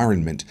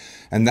environment.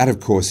 And that, of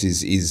course,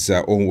 is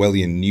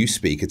Orwellian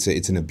newspeak.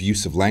 It's an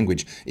abuse of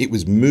language. It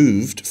was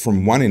moved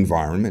from one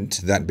environment,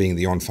 that being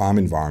the on-farm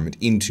environment,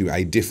 into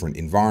a different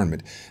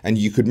environment. And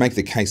you could make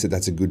the case that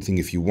that's a good thing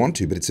if you want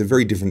to, but it's a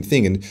very different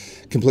thing and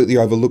completely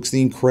overlooks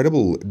the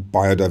incredible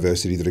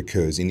biodiversity that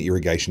occurs in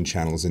irrigation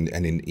channels and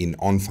in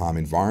on-farm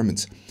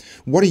environments.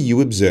 What are you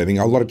observing?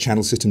 A lot of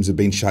channel systems have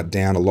been shut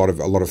down. A lot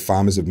of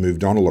farmers have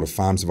moved on. A lot of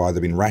farms have either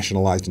been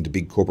rationalised into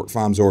big corporate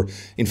farms, or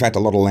in fact, a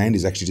lot of land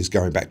is actually just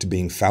going back to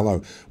being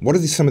fallow. What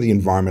are some of the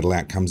environmental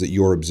outcomes that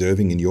you're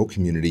observing in your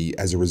community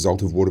as a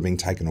result of water being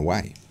taken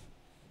away?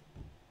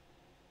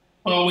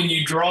 Well, when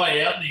you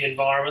dry out the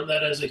environment,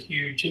 that has a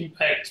huge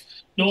impact.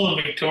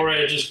 Northern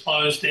Victoria just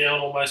closed down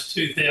almost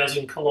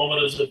 2,000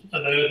 kilometres of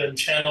earthen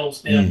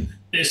channels now.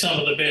 They're some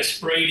of the best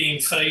breeding,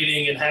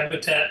 feeding and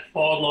habitat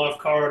wildlife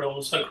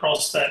corridors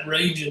across that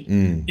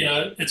region. You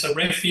know, it's a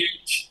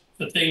refuge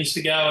for things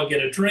to go and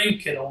get a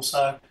drink, and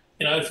also,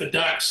 you know, for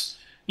ducks.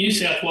 New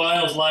South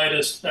Wales'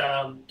 latest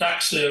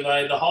duck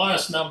survey, the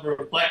highest number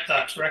of black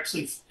ducks are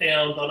actually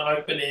found on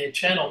open air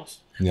channels.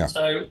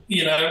 So,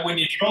 you know, when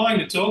you're trying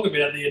to talk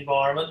about the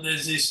environment,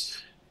 there's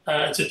this,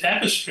 it's a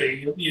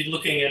tapestry. You're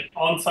looking at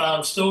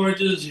on-farm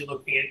storages, you're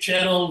looking at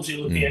channels, you're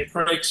looking at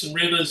creeks and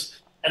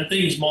rivers, and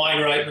things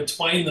migrate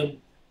between them.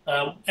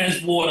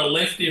 As water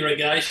left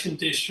irrigation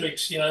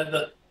districts, you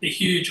know, the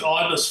huge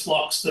ibis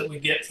flocks that we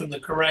get from the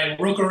Kerrang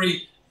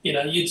rookery, you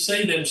know, you'd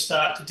see them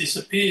start to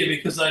disappear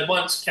because they'd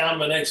once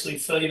come and actually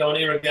feed on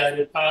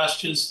irrigated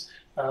pastures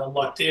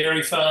like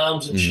dairy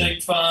farms and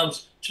sheep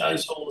farms,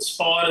 chase all the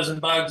spiders and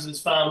bugs as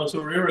farmers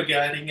were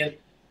irrigating,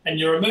 and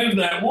you remove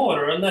that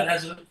water and that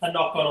has a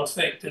knock-on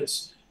effect.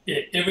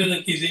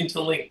 Everything is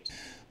interlinked.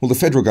 Well, the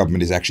federal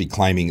government is actually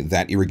claiming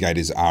that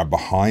irrigators are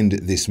behind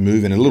this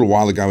move. And a little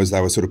while ago, as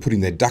they were sort of putting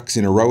their ducks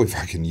in a row, if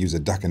I can use a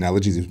duck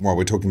analogy while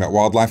we're talking about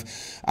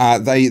wildlife,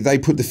 they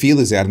put the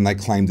feelers out and they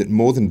claimed that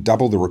more than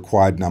double the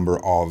required number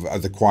of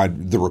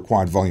the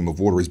required volume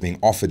of water is being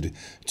offered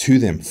to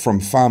them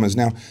from farmers.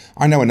 Now,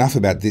 I know enough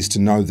about this to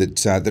know that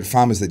that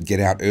farmers that get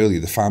out early,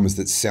 the farmers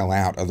that sell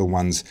out, are the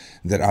ones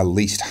that are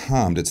least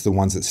harmed. It's the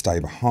ones that stay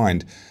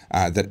behind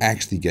that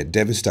actually get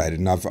devastated.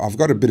 And I've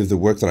got a bit of the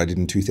work that I did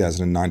in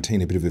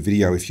 2019, a bit of a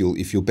video, if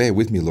you'll bear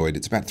with me, Lloyd.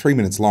 It's about 3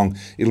 minutes long.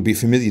 It'll be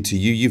familiar to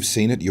you. You've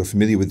seen it. You're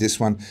familiar with this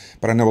one.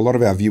 But I know a lot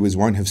of our viewers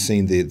won't have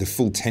seen the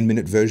full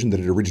 10-minute version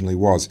that it originally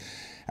was.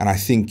 And I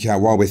think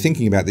while we're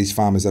thinking about these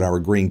farmers that are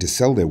agreeing to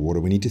sell their water,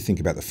 we need to think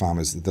about the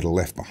farmers that are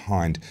left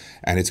behind.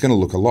 And it's going to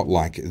look a lot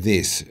like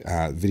this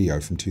video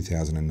from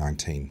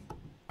 2019.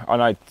 I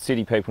know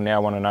city people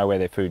now want to know where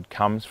their food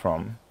comes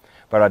from,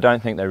 but I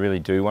don't think they really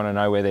do want to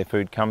know where their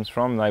food comes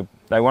from.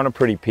 They want a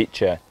pretty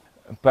picture,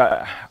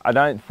 but I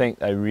don't think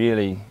they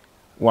really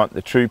want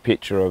the true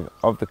picture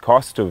of the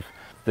cost of.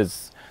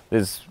 There's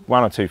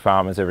 1 or 2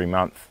 farmers every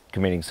month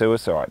committing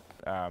suicide.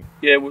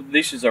 Yeah, well,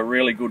 this is a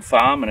really good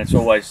farm, and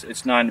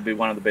it's known to be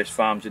one of the best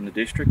farms in the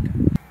district.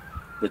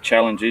 The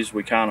challenge is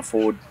we can't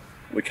afford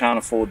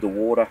the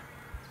water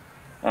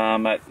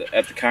at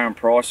the current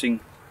pricing.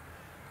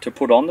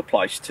 put on the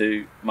place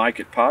to make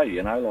it pay,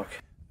 you know,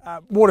 like.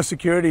 Water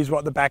security is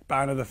what the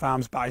backbone of the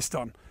farm's based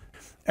on.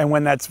 And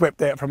when that's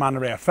swept out from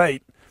under our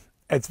feet,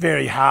 it's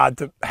very hard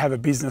to have a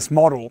business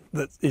model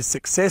that is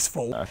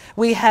successful.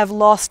 We have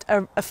lost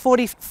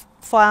 40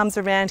 farms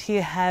around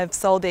here have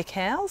sold their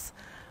cows.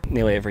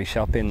 Nearly every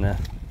shop in the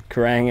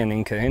Kerang and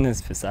in Kahuna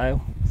is for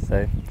sale.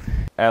 So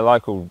our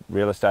local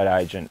real estate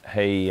agent,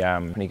 he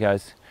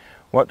goes,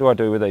 what do I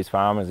do with these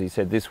farmers? He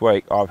said, this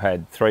week I've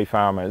had 3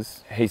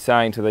 farmers. He's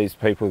saying to these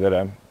people that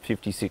are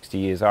 50, 60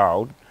 years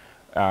old,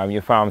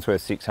 your farm's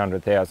worth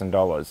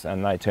 $600,000,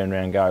 and they turn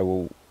around and go,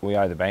 well, we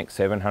owe the bank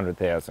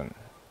 $700,000.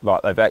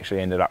 Like, they've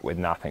actually ended up with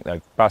nothing.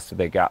 They've busted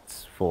their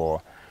guts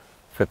for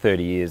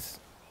 30 years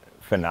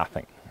for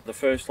nothing. The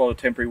first lot of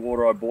temporary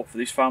water I bought for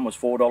this farm was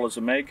 $4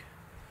 a meg.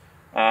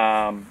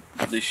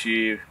 This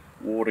year,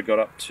 water got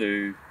up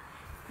to,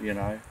 you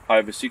know,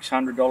 over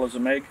 $600 a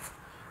meg.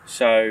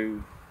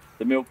 So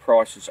the milk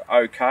price is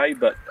okay,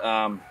 but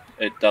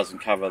it doesn't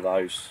cover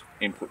those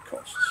input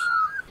costs.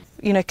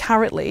 You know,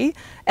 currently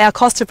our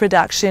cost of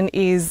production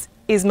is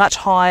much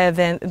higher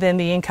than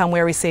the income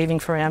we're receiving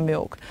for our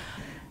milk.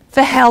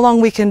 For how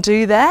long we can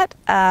do that,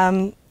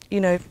 you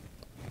know,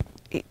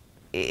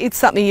 it's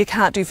something you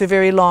can't do for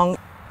very long.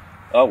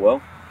 Oh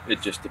well,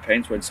 it just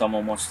depends when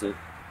someone wants to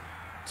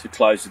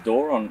close the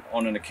door on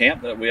an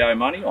account that we owe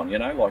money on, you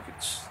know, like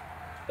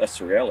that's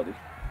the reality.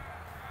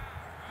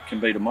 It can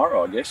be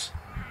tomorrow, I guess.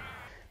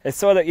 it's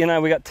sort of, you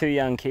know, we got 2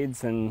 young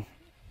kids, and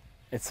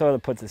it sort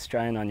of puts a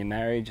strain on your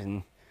marriage,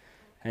 and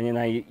you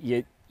know,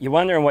 you're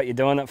wondering what you're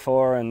doing it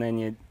for, and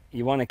then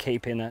you want to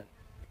keep in it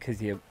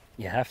because you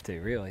have to,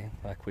 really.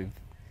 Like,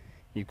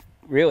 you've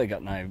really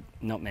got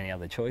not many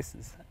other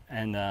choices,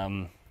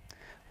 and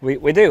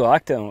we do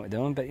like doing what we're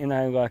doing, but you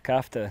know, like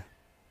after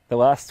the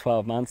last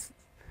 12 months,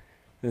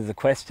 there's a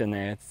question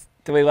there. It's,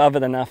 do we love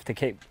it enough to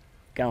keep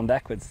going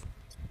backwards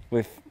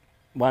with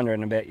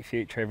wondering about your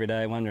future every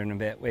day, wondering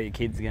about where your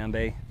kids are going to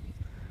be,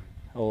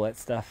 all that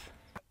stuff?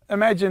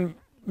 Imagine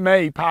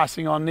me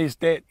passing on this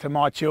debt to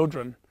my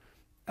children.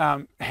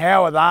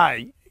 How are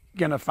they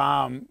going to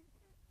farm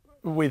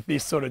with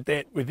this sort of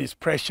debt, with this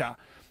pressure,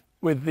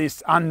 with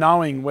this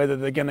unknowing whether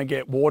they're going to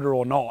get water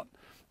or not,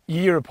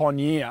 year upon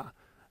year?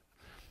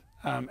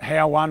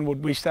 How one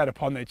would wish that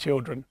upon their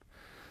children.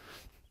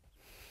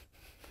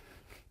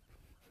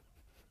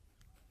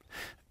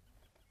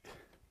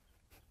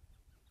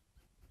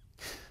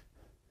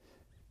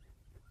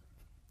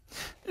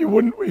 You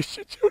wouldn't wish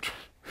your children.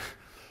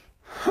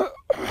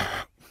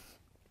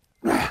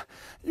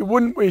 You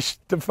wouldn't wish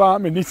to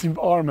farm in this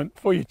environment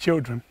for your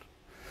children.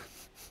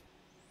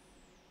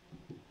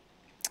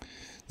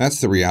 That's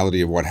the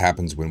reality of what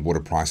happens when water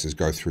prices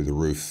go through the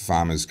roof.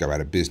 Farmers go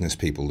out of business,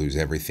 people lose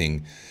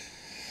everything.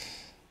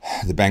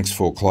 The banks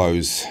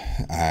foreclose,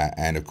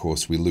 and of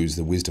course we lose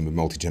the wisdom of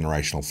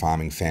multi-generational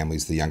farming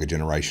families. The younger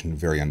generation,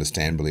 very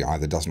understandably,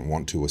 either doesn't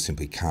want to or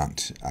simply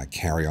can't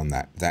carry on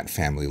that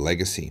family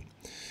legacy.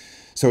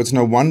 So it's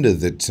no wonder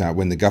that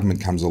when the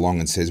government comes along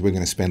and says we're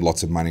going to spend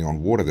lots of money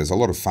on water, there's a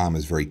lot of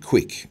farmers very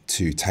quick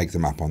to take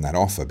them up on that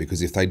offer,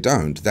 because if they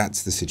don't,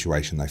 that's the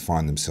situation they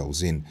find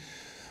themselves in.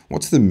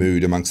 What's the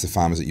mood amongst the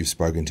farmers that you've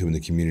spoken to in the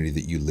community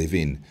that you live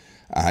in?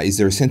 Is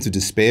there a sense of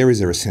despair? Is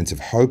there a sense of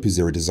hope? Is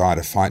there a desire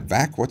to fight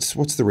back? What's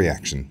the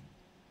reaction?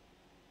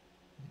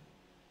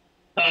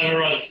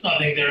 I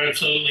think they're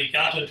absolutely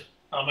gutted.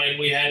 I mean,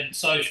 we had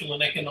social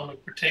and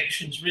economic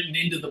protections written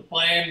into the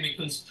plan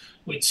because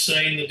we'd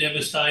seen the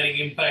devastating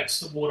impacts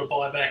that water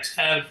buybacks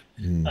have.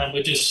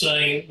 We're just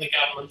seeing the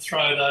government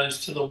throw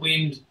those to the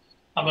wind.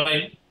 I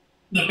mean,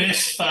 the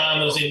best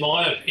farmers, in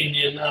my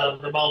opinion, are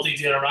the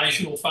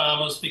multi-generational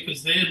farmers,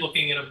 because they're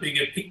looking at a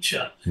bigger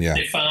picture. Yeah.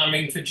 They're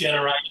farming for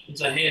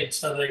generations ahead,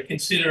 so they're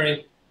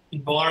considering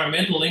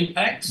environmental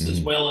impacts as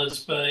well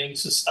as being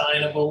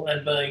sustainable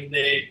and being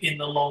there in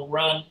the long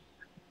run.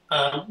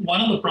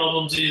 One of the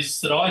problems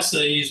that I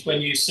see is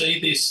when you see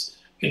this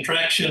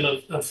contraction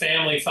of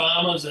family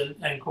farmers and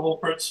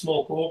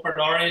small corporate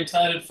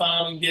orientated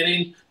farming get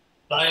in,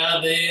 they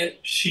are there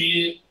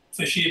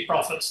for sheer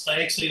profits.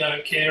 They actually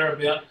don't care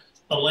about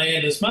the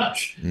land as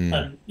much.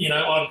 And, you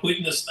know, I've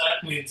witnessed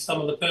that with some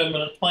of the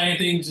permanent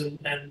plantings and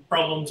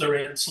problems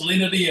around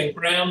salinity and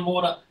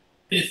groundwater.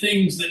 They're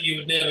things that you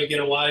would never get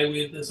away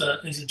with as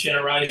a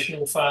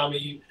generational farmer.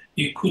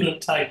 You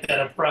couldn't take that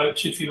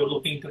approach if you were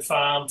looking to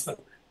farm for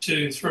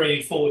 2,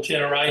 3, 4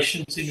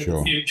 generations into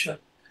the future.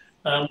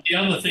 The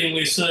other thing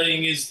we're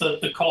seeing is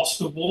the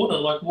cost of water.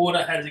 Like,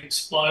 water has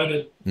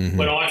exploded.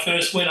 When I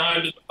first went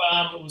home to the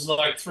farm, it was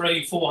like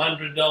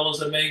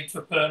 $300-400 a meg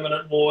for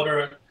permanent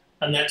water,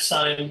 and that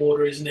same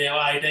water is now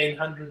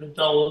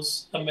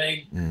 $1,800 a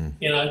meg.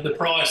 You know, the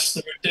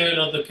return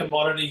of the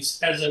commodities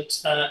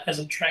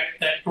hasn't tracked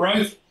that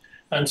growth,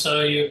 and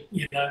so you're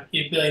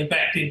being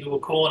backed into a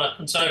corner.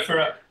 And so for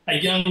a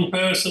young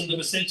person, they've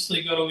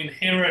essentially got to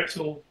inherit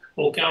or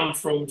come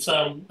from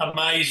some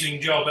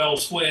amazing job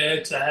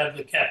elsewhere to have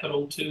the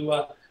capital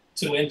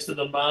to enter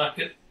the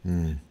market.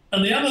 And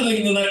the other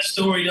thing that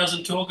story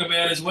doesn't talk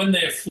about is when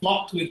they're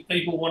flocked with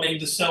people wanting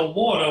to sell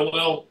water,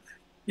 well,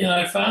 you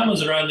know,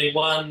 farmers are only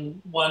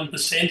one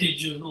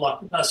percentage of, like,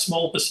 a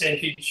small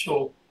percentage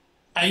or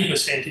a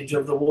percentage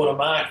of the water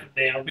market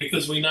now,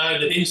 because we know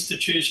that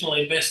institutional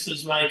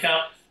investors make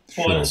up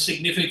quite a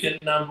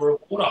significant number of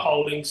water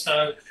holdings.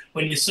 So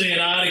when you see an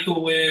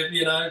article where,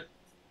 you know,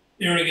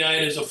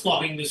 irrigators are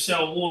flocking to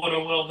sell water,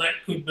 well, that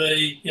could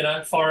be, you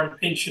know, foreign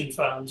pension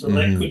funds, or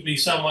that could be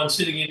someone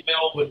sitting in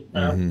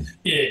Melbourne.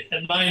 Yeah,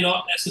 it may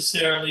not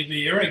necessarily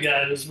be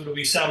irrigators, but it'll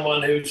be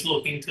someone who's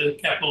looking to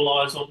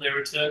capitalise on their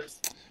returns.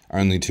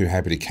 Only too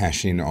happy to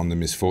cash in on the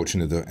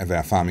misfortune of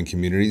our farming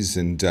communities,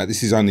 and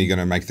this is only going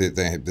to make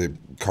the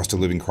cost of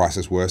living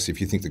crisis worse. If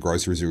you think the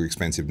groceries are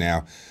expensive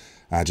now,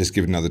 just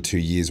give it another 2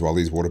 years while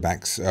these water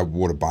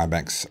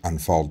buybacks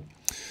unfold.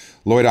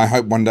 Lloyd, I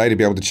hope one day to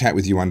be able to chat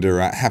with you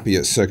under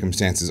happier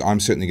circumstances.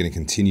 I'm certainly going to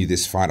continue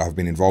this fight. I've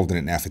been involved in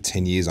it now for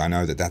 10 years. I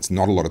know that that's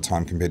not a lot of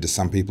time compared to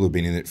some people who've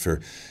been in it for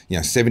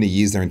 70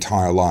 years, their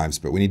entire lives.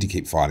 But we need to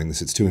keep fighting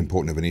this. It's too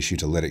important of an issue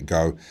to let it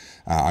go.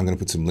 I'm going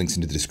to put some links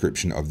into the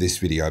description of this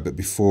video. But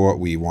before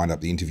we wind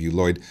up the interview,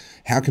 Lloyd,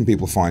 how can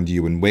people find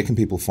you, and where can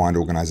people find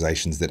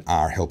organisations that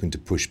are helping to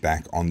push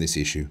back on this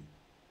issue?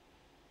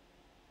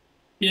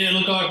 Yeah,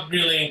 look, I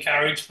really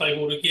encourage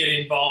people to get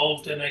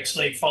involved and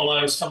actually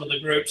follow some of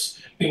the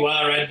groups who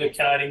are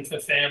advocating for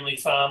family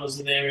farmers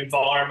and their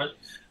environment.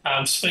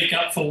 Speak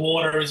Up for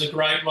Water is a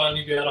great one.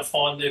 You'll be able to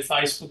find their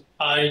Facebook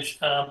page.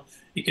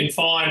 You can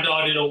find,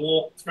 I did a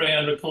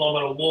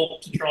 300-kilometre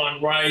walk to try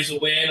and raise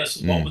awareness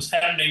of what was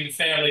happening to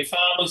family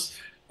farmers.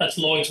 That's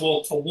Lloyd's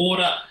Walk for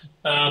Water.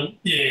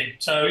 Yeah,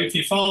 so if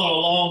you follow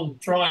along,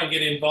 try and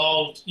get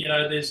involved. You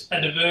know, there's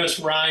a diverse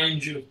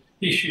range of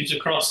issues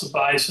across the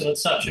basin.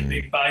 It's such a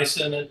big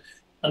basin,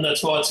 and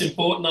that's why it's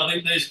important. I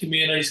think these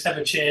communities have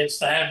a chance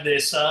to have their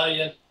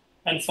say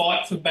and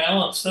fight for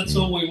balance. That's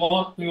all we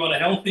want. We want a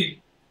healthy,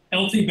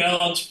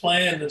 balanced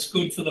plan that's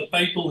good for the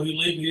people who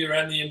live here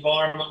and the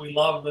environment we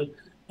love. And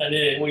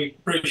yeah, we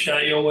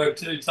appreciate your work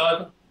too,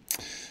 Topher.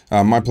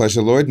 My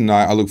pleasure, Lloyd, and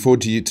I look forward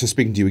to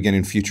speaking to you again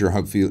in future,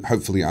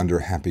 hopefully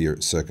under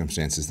happier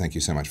circumstances. Thank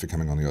you so much for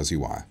coming on the Aussie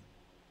Wire.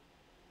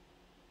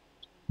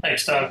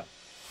 Thanks, Topher.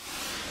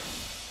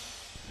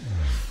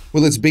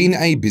 Well, it's been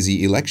a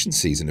busy election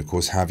season. Of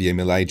course, Javier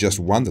Milei just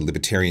won. The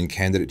Libertarian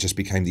candidate just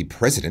became the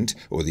president,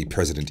 or the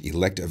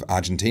president-elect of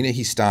Argentina.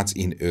 He starts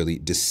in early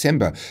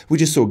December. We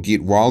just saw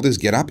Geert Wilders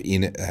get up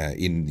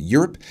in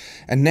Europe.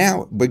 And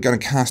now we're going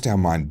to cast our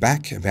mind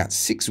back about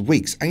 6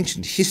 weeks,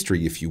 ancient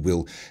history, if you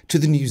will, to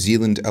the New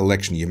Zealand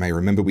election. You may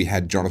remember we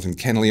had Jonathan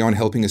Kennelly on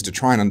helping us to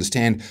try and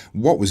understand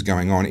what was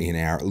going on in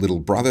our little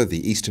brother,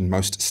 the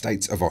easternmost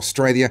states of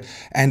Australia,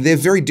 and their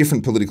very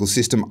different political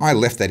system. I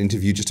left that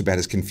interview just about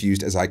as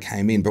confused as I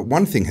came in, but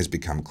one thing has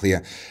become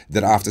clear,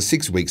 that after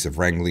 6 weeks of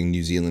wrangling,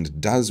 New Zealand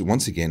does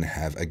once again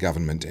have a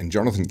government, and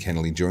Jonathan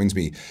Kennelly joins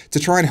me to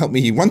try and help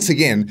me once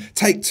again,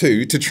 take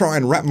two, to try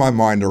and wrap my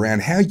mind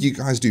around how you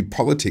guys do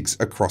politics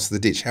across the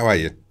ditch. How are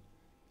you?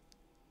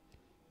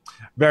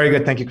 Very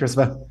good, thank you,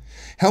 Christopher.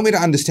 Help me to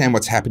understand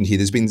what's happened here.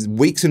 There's been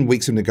weeks and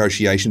weeks of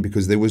negotiation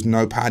because there was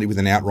no party with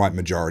an outright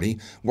majority.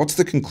 What's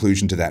the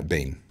conclusion to that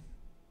been?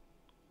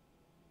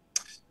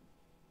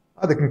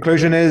 The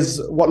conclusion is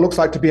what looks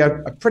like to be a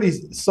pretty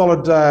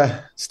solid,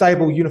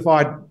 stable,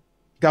 unified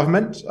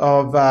government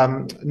of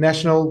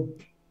National,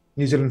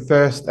 New Zealand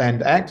First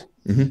and ACT.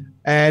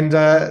 And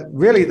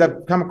really they've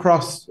come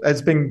across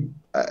as being,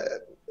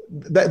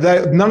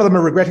 none of them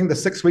are regretting the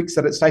 6 weeks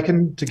that it's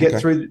taken to get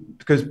through,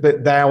 because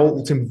they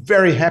all seem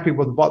very happy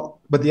with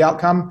the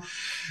outcome.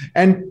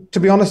 And to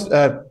be honest,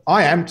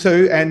 I am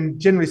too, and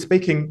generally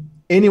speaking,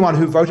 anyone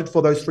who voted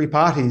for those three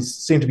parties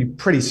seemed to be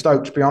pretty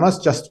stoked, to be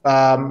honest. Just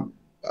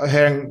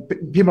hearing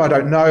people I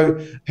don't know,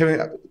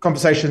 hearing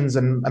conversations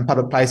in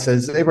public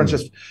places, everyone's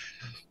just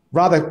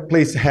rather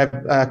pleased to have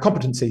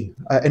competency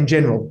in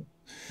general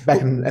back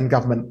in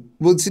government.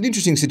 Well, it's an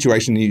interesting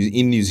situation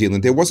in New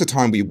Zealand. There was a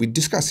time, we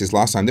discussed this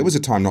last time, there was a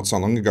time not so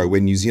long ago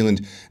when New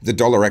Zealand, the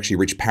dollar actually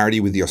reached parity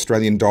with the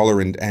Australian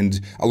dollar, and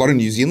a lot of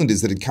New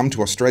Zealanders that had come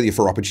to Australia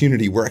for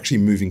opportunity were actually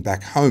moving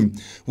back home.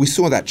 We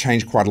saw that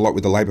change quite a lot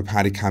with the Labor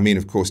Party come in.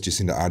 Of course,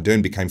 Jacinda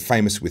Ardern became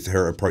famous with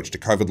her approach to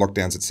COVID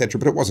lockdowns, etc.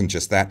 But it wasn't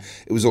just that.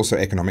 It was also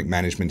economic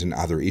management and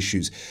other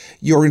issues.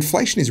 Your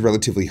inflation is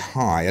relatively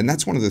high, and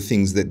that's one of the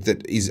things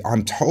that is,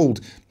 I'm told,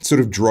 sort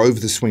of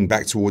drove the swing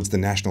back towards the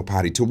National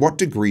Party. To what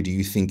degree do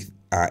you think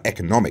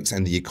economics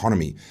and the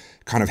economy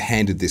kind of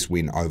handed this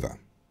win over?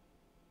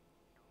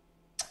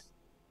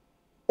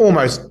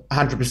 Almost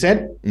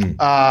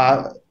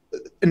 100%.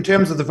 In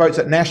terms of the votes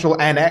at National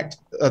and ACT,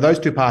 those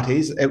two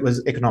parties, it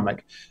was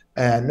economic.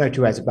 No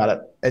two ways about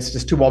it. It's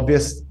just too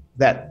obvious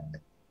that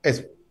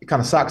it kind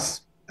of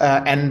sucks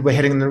and we're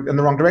heading in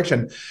the wrong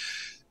direction.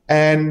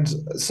 And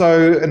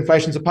so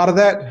inflation's a part of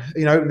that.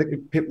 You know,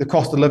 the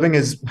cost of living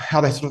is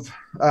how they sort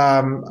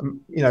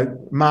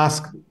of,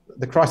 mask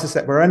the crisis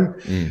that we're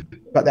in.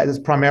 But that is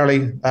primarily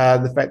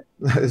the fact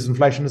that is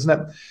inflation, isn't it?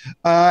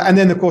 And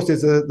then, of course,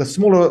 there's the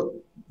smaller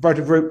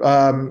voter group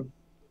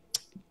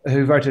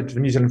who voted for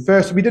New Zealand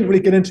First. We didn't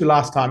really get into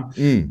last time.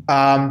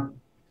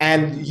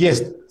 And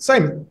yes,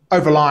 same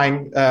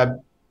overlying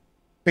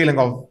feeling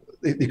of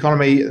the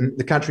economy and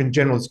the country in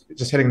general is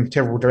just heading in a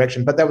terrible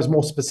direction. But that was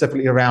more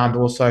specifically around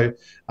also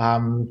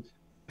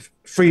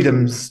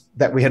freedoms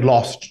that we had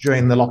lost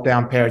during the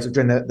lockdown periods,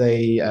 during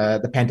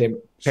the pandemic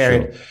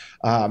period.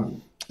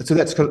 Sure. So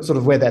that's sort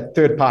of where that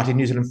third party,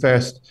 New Zealand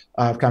First,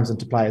 comes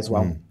into play as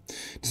well.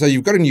 So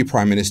you've got a new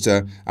Prime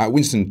Minister,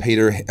 Winston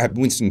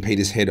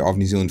Peters, head of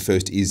New Zealand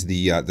First, is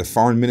the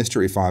Foreign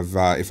Minister, if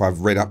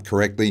I've read up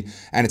correctly,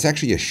 and it's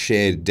actually a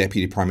shared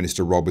Deputy Prime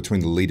Minister role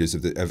between the leaders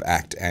of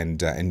ACT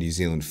and New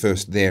Zealand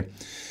First there.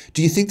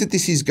 Do you think that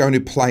this is going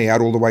to play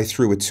out all the way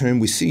through a term?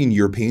 We see in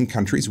European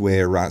countries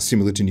where,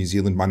 similar to New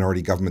Zealand,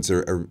 minority governments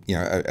are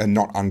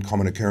not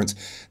uncommon occurrence.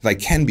 They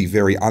can be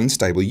very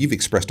unstable. You've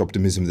expressed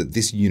optimism that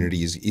this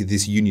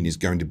union is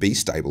going to be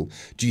stable.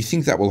 Do you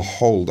think that will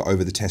hold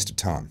over the test of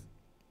time?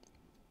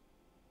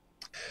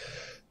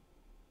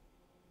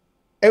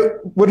 It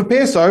would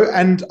appear so,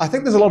 and I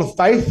think there's a lot of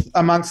faith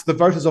amongst the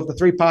voters of the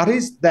three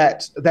parties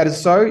that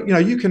is so.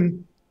 You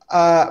can.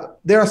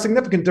 There are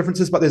significant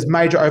differences, but there's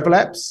major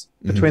overlaps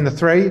between the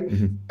three,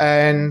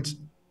 and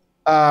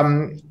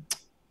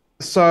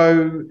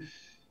so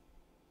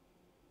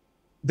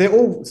they're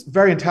all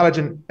very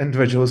intelligent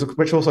individuals,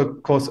 which also,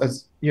 of course,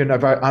 as you know,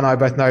 and I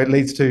both know,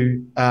 leads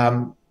to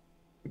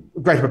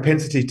greater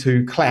propensity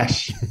to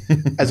clash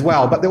as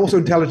well. But they're also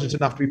intelligent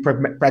enough to be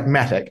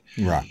pragmatic.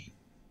 Right.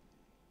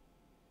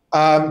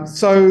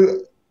 So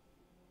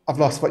I've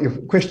lost what your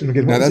question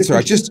again. No, that's all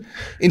right. Just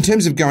in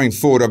terms of going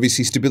forward,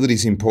 obviously stability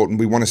is important.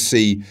 We want to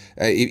see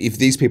if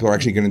these people are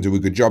actually going to do a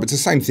good job. It's the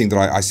same thing that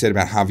I said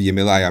about Javier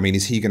Milei. I mean,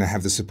 is he going to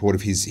have the support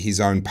of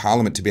his own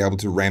parliament to be able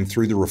to ram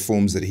through the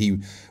reforms that he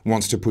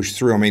wants to push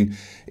through? I mean,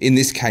 in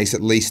this case,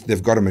 at least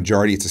they've got a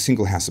majority. It's a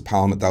single house of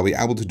parliament. They'll be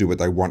able to do what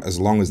they want as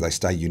long as they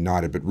stay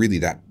united. But really,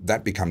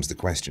 that becomes the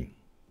question.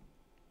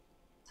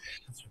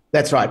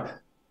 That's right.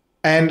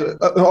 And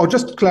I'll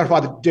just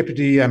clarify the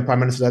Deputy Prime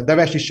Minister. They're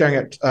actually showing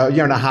it a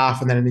year and a half,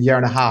 and then in a year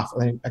and a half,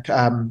 I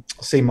think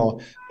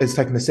Seymour is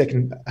taking the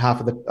second half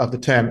of the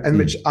term, and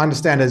which I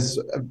understand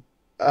is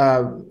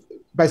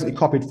basically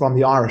copied from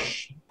the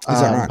Irish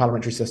right?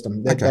 Parliamentary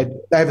system. They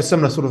have a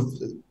similar sort of.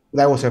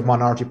 They also have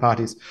minority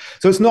parties,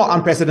 so it's not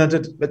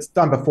unprecedented. It's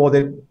done before.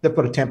 They've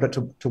got a template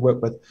to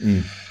work with.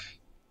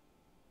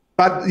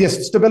 But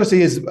yes,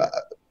 stability is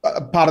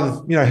part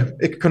of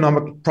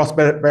economic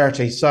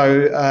prosperity.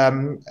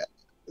 So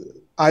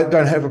I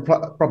don't have a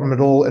problem at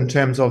all in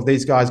terms of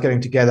these guys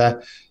getting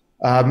together.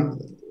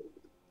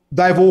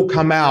 They've all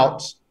come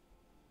out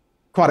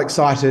quite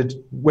excited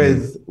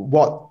with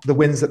what the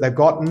wins that they've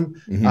gotten.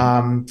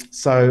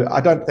 So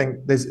I don't think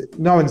there's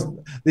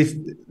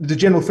the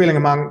general feeling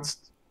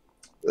amongst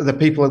the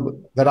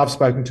people that I've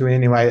spoken to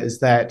anyway is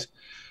that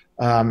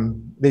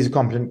these are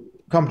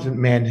competent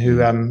men who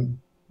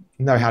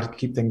know how to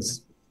keep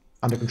things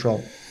under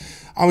control.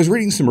 I was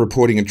reading some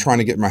reporting and trying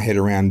to get my head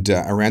around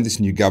this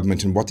new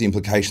government and what the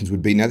implications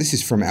would be. Now, this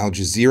is from Al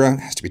Jazeera.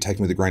 It has to be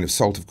taken with a grain of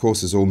salt, of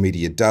course, as all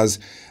media does.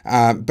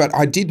 But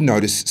I did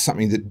notice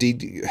something that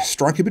did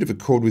strike a bit of a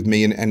chord with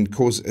me and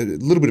cause a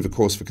little bit of a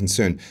cause for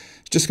concern.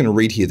 Just going to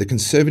read here. The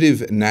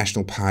Conservative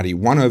National Party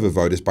won over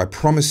voters by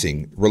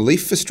promising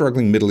relief for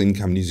struggling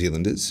middle-income New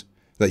Zealanders.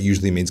 That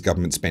usually means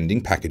government spending,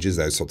 packages,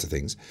 those sorts of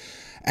things.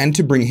 And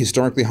to bring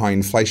historically high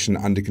inflation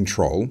under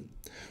control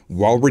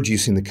while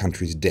reducing the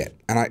country's debt.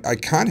 And I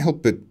can't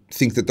help but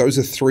think that those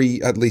are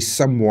three at least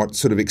somewhat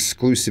sort of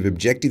exclusive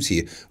objectives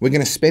here. We're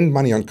going to spend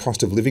money on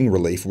cost of living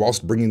relief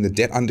whilst bringing the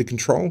debt under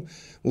control.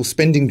 Well,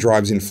 spending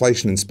drives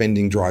inflation and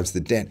spending drives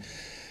the debt.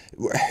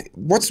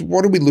 What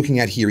are we looking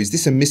at here? Is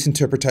this a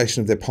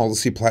misinterpretation of their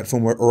policy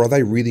platform, or are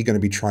they really going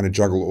to be trying to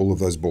juggle all of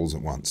those balls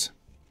at once?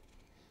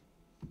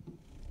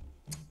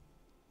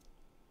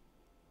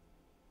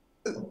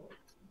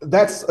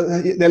 That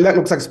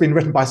looks like it's been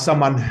written by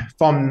someone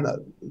from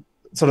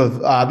sort of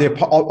the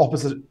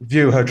opposite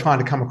view, who are trying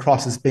to come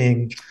across as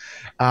being,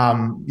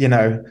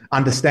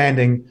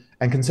 understanding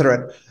and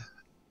considerate.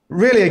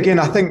 Really, again,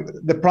 I think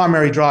the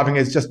primary driving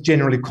is just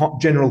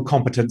general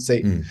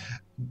competency.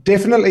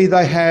 Definitely,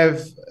 they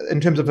have, in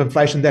terms of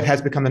inflation, that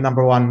has become the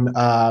number one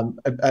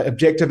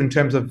objective in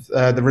terms of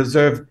the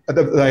reserve,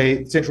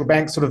 the central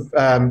bank sort of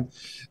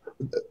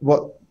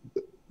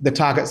the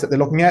targets that they're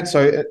looking at.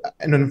 So,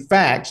 and in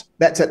fact,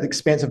 that's at the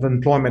expense of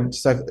employment.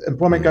 So if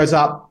employment goes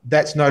up,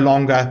 that's no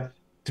longer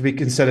to be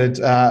considered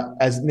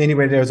as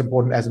anywhere near as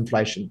important as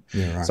inflation.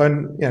 Yeah, right. So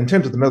in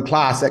terms of the middle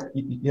class,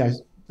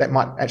 that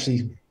might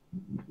actually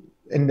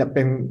end up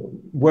being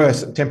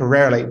worse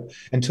temporarily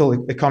until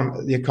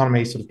the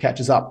economy sort of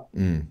catches up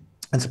and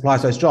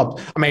supplies those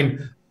jobs. I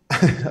mean,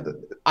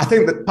 I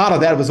think that part of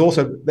that was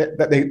also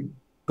that they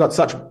got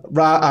such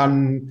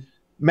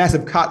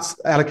massive cuts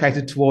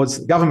allocated towards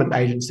government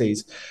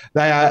agencies.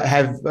 They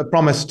have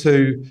promised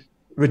to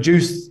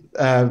reduce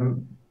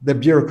the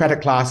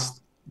bureaucratic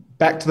class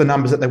back to the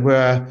numbers that they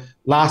were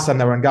last time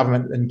they were in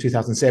government in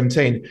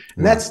 2017.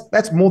 And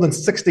that's more than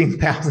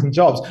 16,000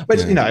 jobs,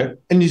 which, in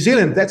New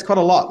Zealand, that's quite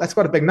a lot. That's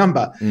quite a big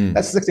number.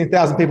 That's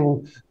 16,000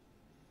 people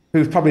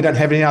who probably don't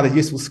have any other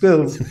useful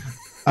skills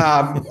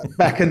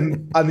back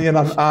in on the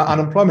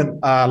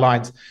unemployment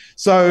lines.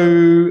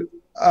 So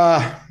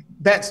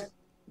that's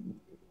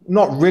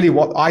not really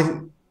what I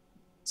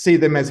see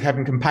them as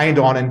having campaigned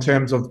on in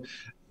terms of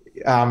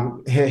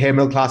here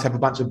middle class have a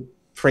bunch of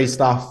free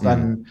stuff,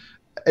 and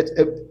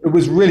it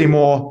was really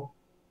more,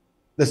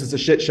 this is a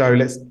shit show,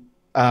 let's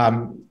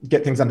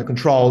get things under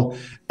control.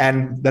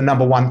 And the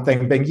number one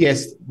thing being,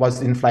 yes,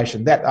 was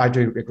inflation. That I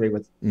do agree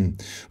with.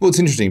 Well, it's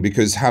interesting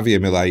because Javier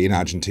Milei in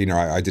Argentina,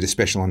 I did a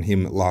special on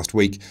him last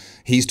week.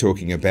 He's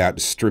talking about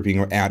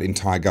stripping out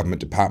entire government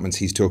departments.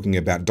 He's talking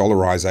about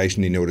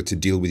dollarization in order to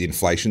deal with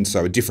inflation.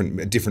 So a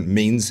different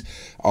means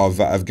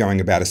of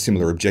going about a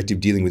similar objective,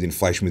 dealing with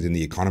inflation within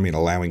the economy and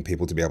allowing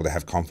people to be able to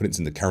have confidence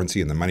in the currency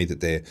and the money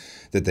that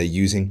they're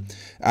using.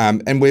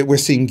 And we're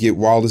seeing Geert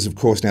Wilders, of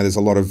course. Now there's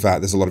a lot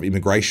of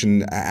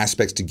immigration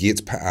aspects to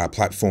Geert's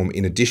platform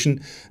in addition.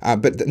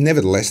 But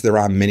nevertheless, there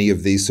are many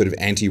of these sort of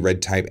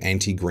anti-red tape,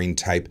 anti-green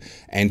tape,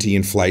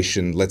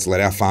 anti-inflation, let's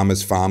let our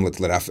farmers farm, let's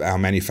let our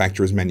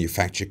manufacturers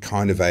manufacture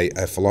kind of a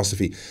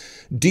philosophy.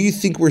 Do you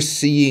think we're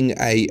seeing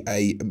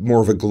a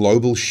more of a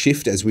global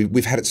shift as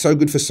we've had it so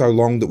good for so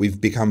long that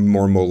we've become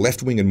more and more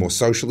left-wing and more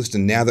socialist,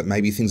 and now that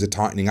maybe things are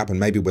tightening up and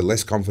maybe we're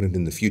less confident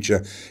in the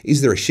future,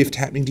 is there a shift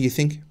happening, do you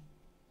think?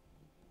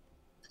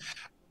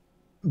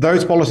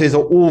 Those policies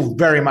are all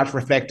very much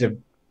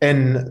reflected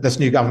in this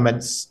new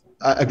government's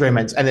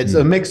agreements, and it's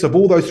a mix of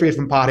all those three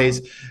different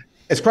parties.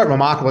 It's quite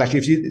remarkable, actually,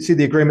 if you see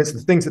the agreements,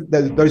 the things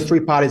that those three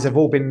parties have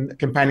all been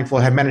campaigning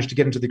for have managed to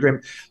get into the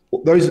agreement.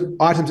 Those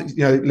items,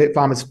 let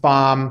farmers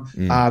farm,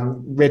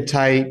 red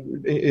tape,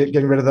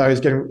 getting rid of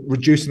those,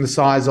 reducing the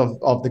size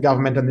of the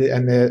government and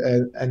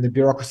the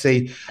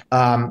bureaucracy.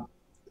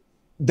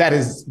 That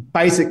is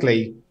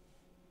basically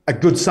a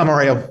good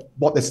summary of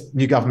what this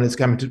new government is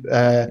coming to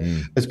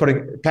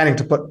planning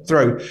to put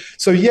through.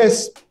 So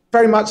yes,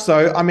 very much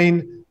so. I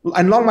mean,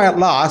 and long may it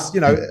last.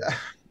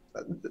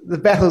 The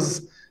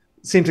battles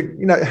seem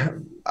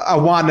to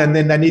are won, and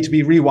then they need to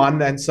be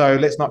re-won, and so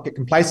let's not get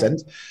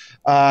complacent.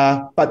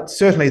 But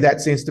certainly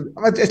that seems to,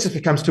 it just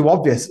becomes too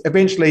obvious.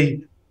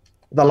 Eventually,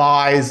 the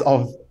lies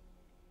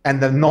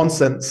and the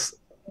nonsense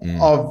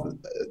of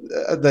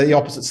the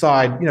opposite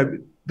side,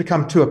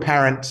 become too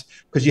apparent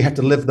because you have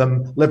to live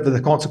with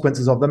the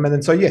consequences of them. And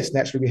then so, yes,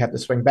 naturally we have to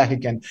swing back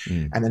again.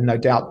 And then no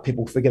doubt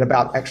people forget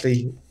about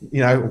actually,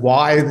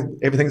 why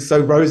everything's so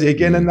rosy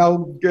again, and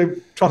they'll go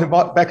trotting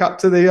back up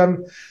to their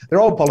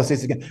old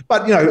policies again.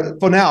 But,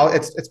 for now,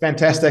 it's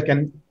fantastic.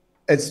 And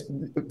it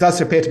does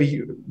appear to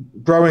be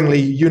growingly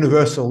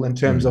universal in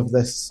terms of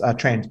this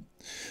trend.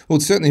 Well,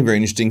 it's certainly very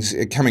interesting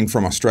coming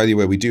from Australia,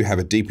 where we do have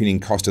a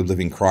deepening cost of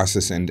living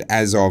crisis. And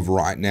as of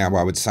right now,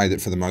 I would say that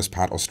for the most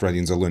part,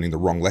 Australians are learning the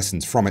wrong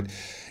lessons from it.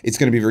 It's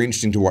going to be very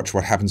interesting to watch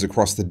what happens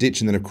across the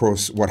ditch, and then, of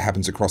course, what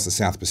happens across the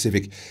South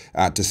Pacific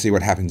to see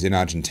what happens in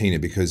Argentina.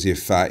 Because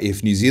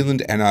if New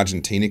Zealand and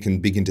Argentina can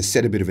begin to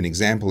set a bit of an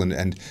example,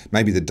 and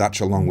maybe the Dutch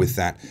along with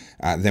that,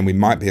 then we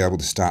might be able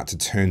to start to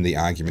turn the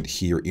argument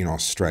here in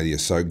Australia.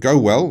 So go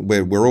well.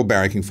 We're all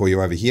barracking for you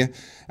over here.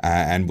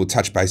 And we'll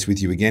touch base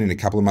with you again in a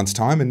couple of months'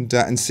 time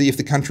and see if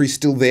the country's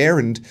still there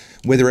and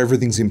whether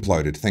everything's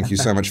imploded. Thank you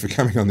so much for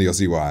coming on the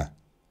Aussie Wire.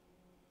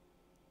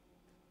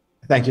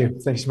 Thank you.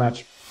 Thanks so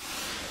much.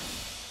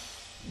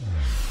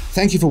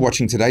 Thank you for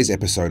watching today's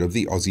episode of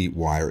the Aussie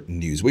Wire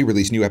News. We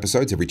release new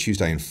episodes every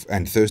Tuesday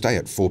and Thursday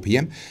at 4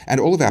 p.m, and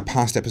all of our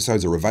past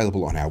episodes are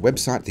available on our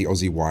website,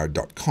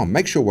 theaussiewire.com.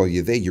 Make sure while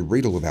you're there you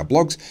read all of our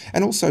blogs,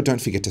 and also don't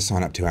forget to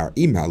sign up to our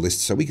email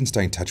list so we can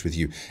stay in touch with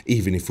you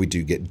even if we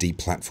do get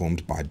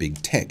deplatformed by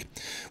big tech.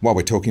 While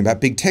we're talking about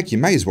big tech, you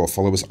may as well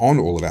follow us on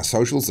all of our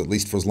socials, at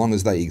least for as long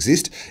as they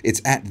exist.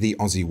 It's at the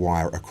Aussie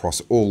Wire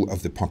across all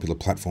of the popular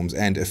platforms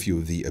and a few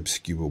of the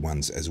obscure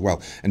ones as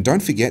well. And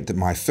don't forget that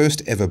my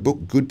first ever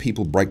book, Good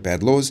People Break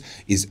Bad Laws,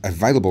 is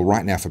available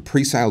right now for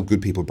pre-sale,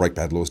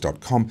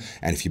 goodpeoplebreakbadlaws.com,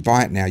 and if you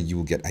buy it now you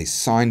will get a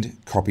signed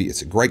copy.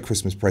 It's a great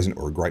Christmas present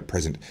or a great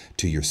present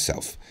to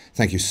yourself.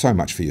 Thank you so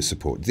much for your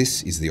support.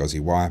 This is the Aussie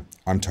Wire.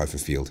 I'm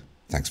Topher Field.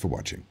 Thanks for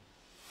watching.